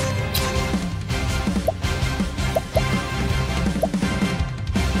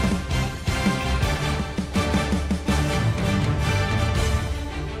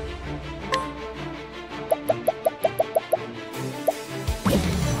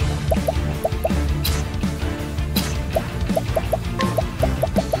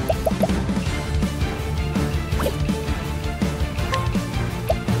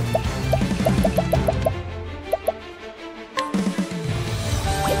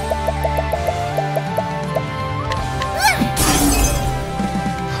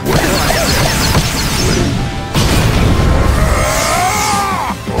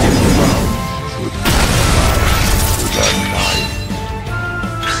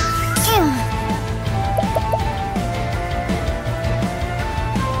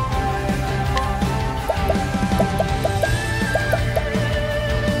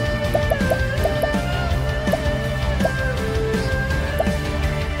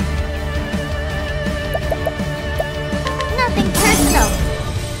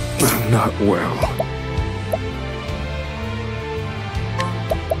 Well.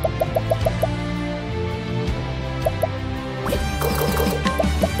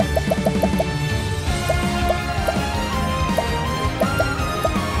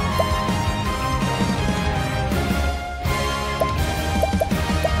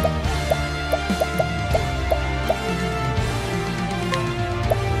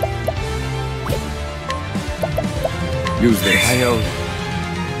 Use this. I owe you.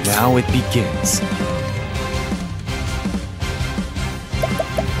 Now it begins.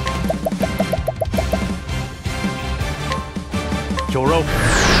 You're open.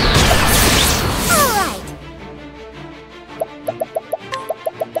 All right.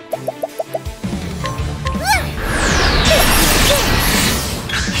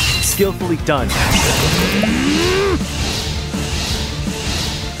 Skillfully done.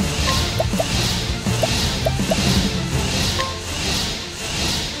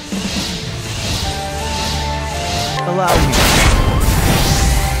 Allow me.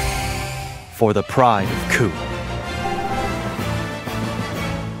 For the pride of Ku.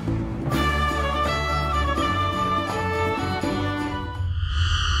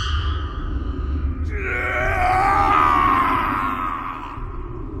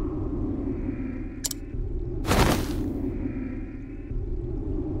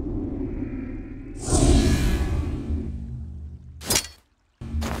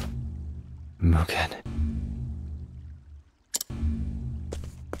 Mugen.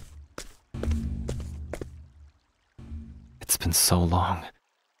 It's been so long.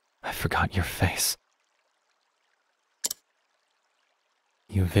 I forgot your face.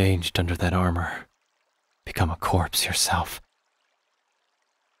 You've aged under that armor. Become a corpse yourself.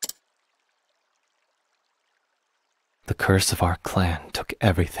 The curse of our clan took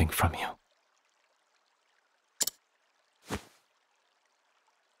everything from you.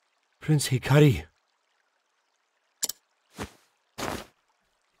 Prince Hikari.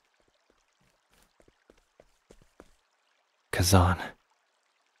 Kazan.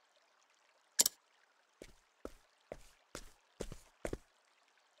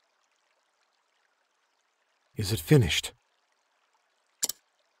 Is it finished?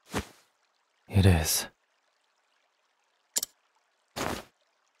 It is.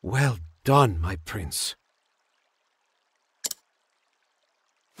 Well done, my prince.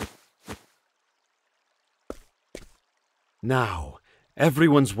 Now,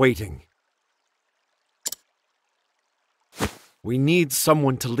 everyone's waiting. We need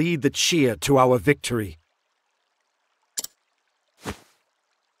someone to lead the cheer to our victory.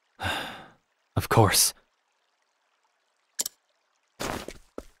 Of course.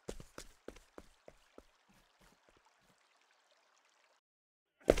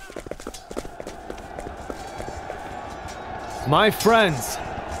 My friends,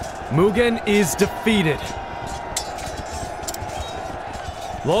 Mugen is defeated.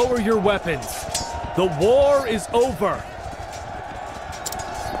 Lower your weapons. The war is over.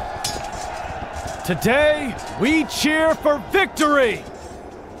 Today, we cheer for victory!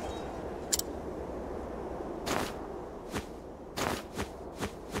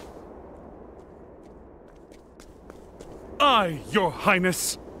 Aye, Your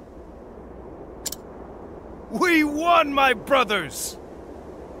Highness. We won, my brothers!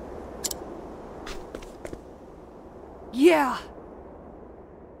 Yeah!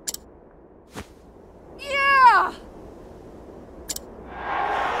 Yeah!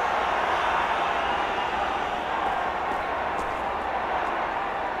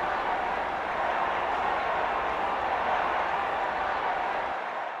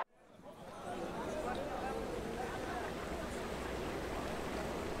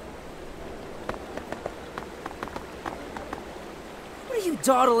 What are you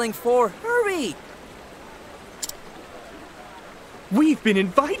dawdling for? Hurry! We've been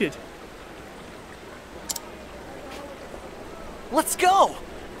invited! Let's go!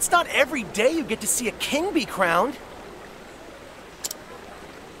 It's not every day you get to see a king be crowned.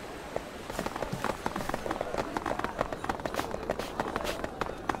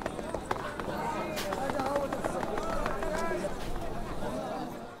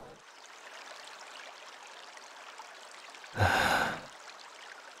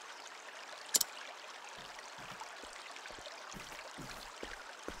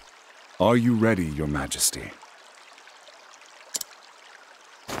 Are you ready, Your Majesty?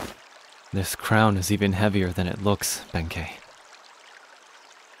 This crown is even heavier than it looks, Benkei.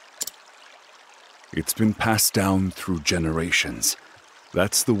 It's been passed down through generations.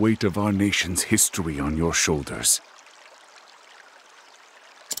 That's the weight of our nation's history on your shoulders.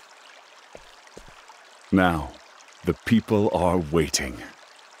 Now, the people are waiting.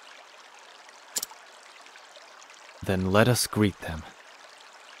 Then let us greet them.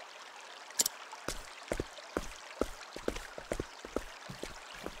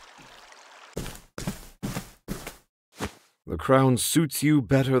 The crown suits you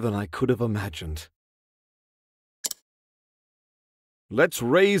better than I could have imagined. Let's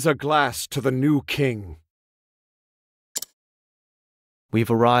raise a glass to the new king. We've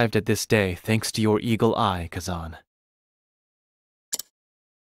arrived at this day thanks to your eagle eye, Kazan.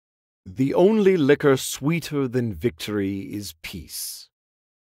 The only liquor sweeter than victory is peace.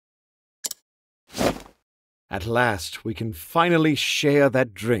 At last, we can finally share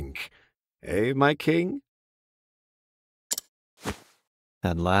that drink. Eh, my king?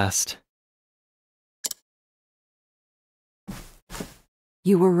 At last.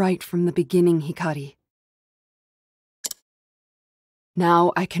 You were right from the beginning, Hikari.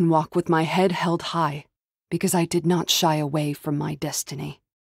 Now I can walk with my head held high, because I did not shy away from my destiny.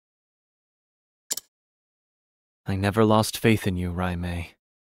 I never lost faith in you, Raimei.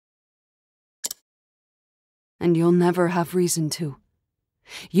 And you'll never have reason to.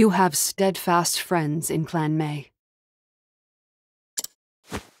 You have steadfast friends in Clan Mei.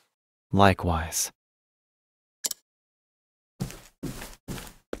 Likewise.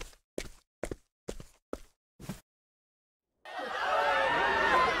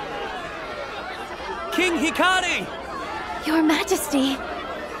 King Hikari! Your Majesty!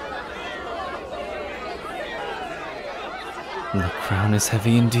 The crown is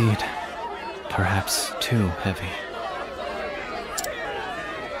heavy indeed. Perhaps too heavy.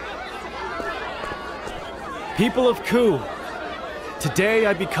 People of Ku, today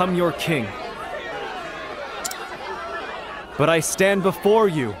I become your king. But I stand before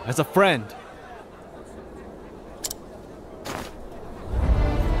you as a friend.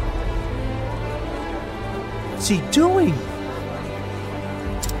 What's he doing?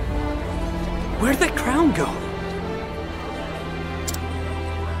 Where'd that crown go?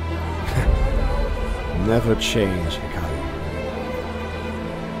 Never change, Hikari.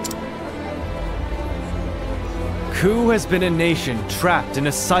 Ku has been a nation trapped in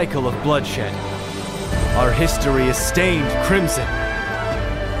a cycle of bloodshed. Our history is stained crimson.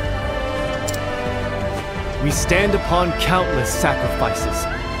 We stand upon countless sacrifices,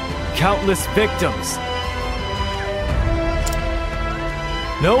 countless victims.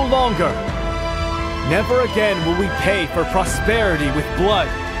 No longer, never again will we pay for prosperity with blood.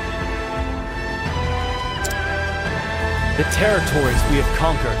 The territories we have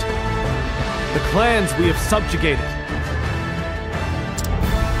conquered, the clans we have subjugated.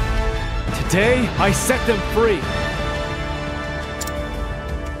 Today, I set them free.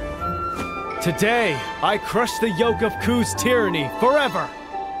 Today, I crush the yoke of Ku's tyranny forever.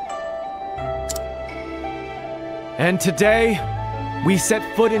 And today, we set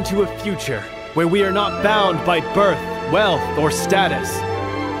foot into a future where we are not bound by birth, wealth, or status,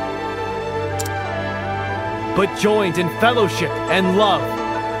 but joined in fellowship and love.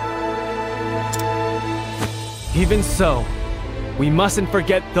 Even so, we mustn't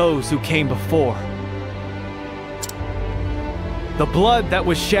forget those who came before. The blood that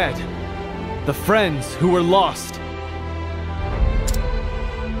was shed, the friends who were lost.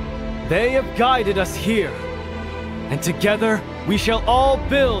 They have guided us here, and together we shall all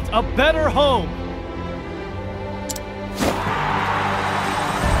build a better home.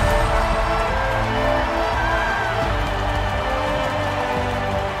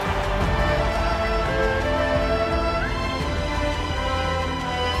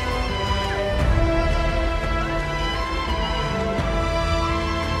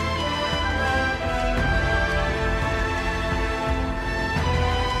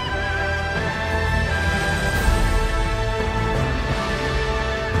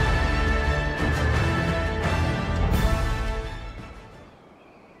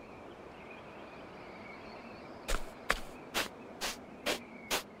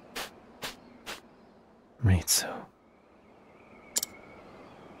 Ritsu.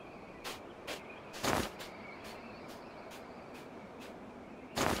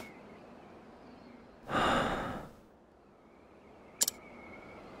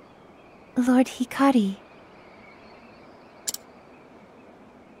 Lord Hikari.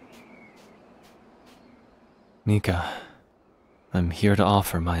 Mika, I'm here to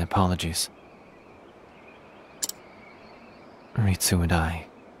offer my apologies. Ritsu and I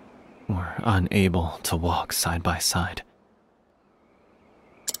were unable to walk side by side.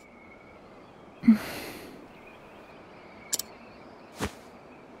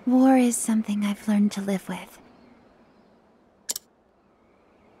 War is something I've learned to live with.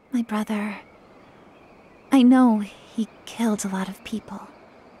 My brother... I know he killed a lot of people.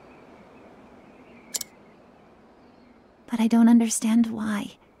 but I don't understand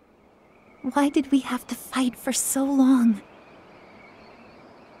why. Why did we have to fight for so long?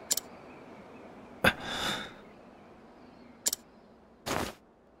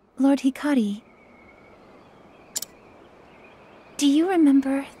 Lord Hikari, do you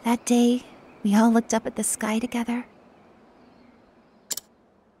remember that day we all looked up at the sky together?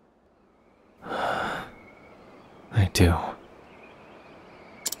 I do.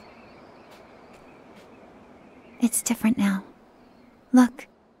 It's different now. Look.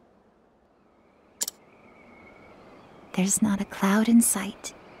 There's not a cloud in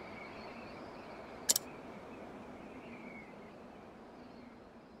sight.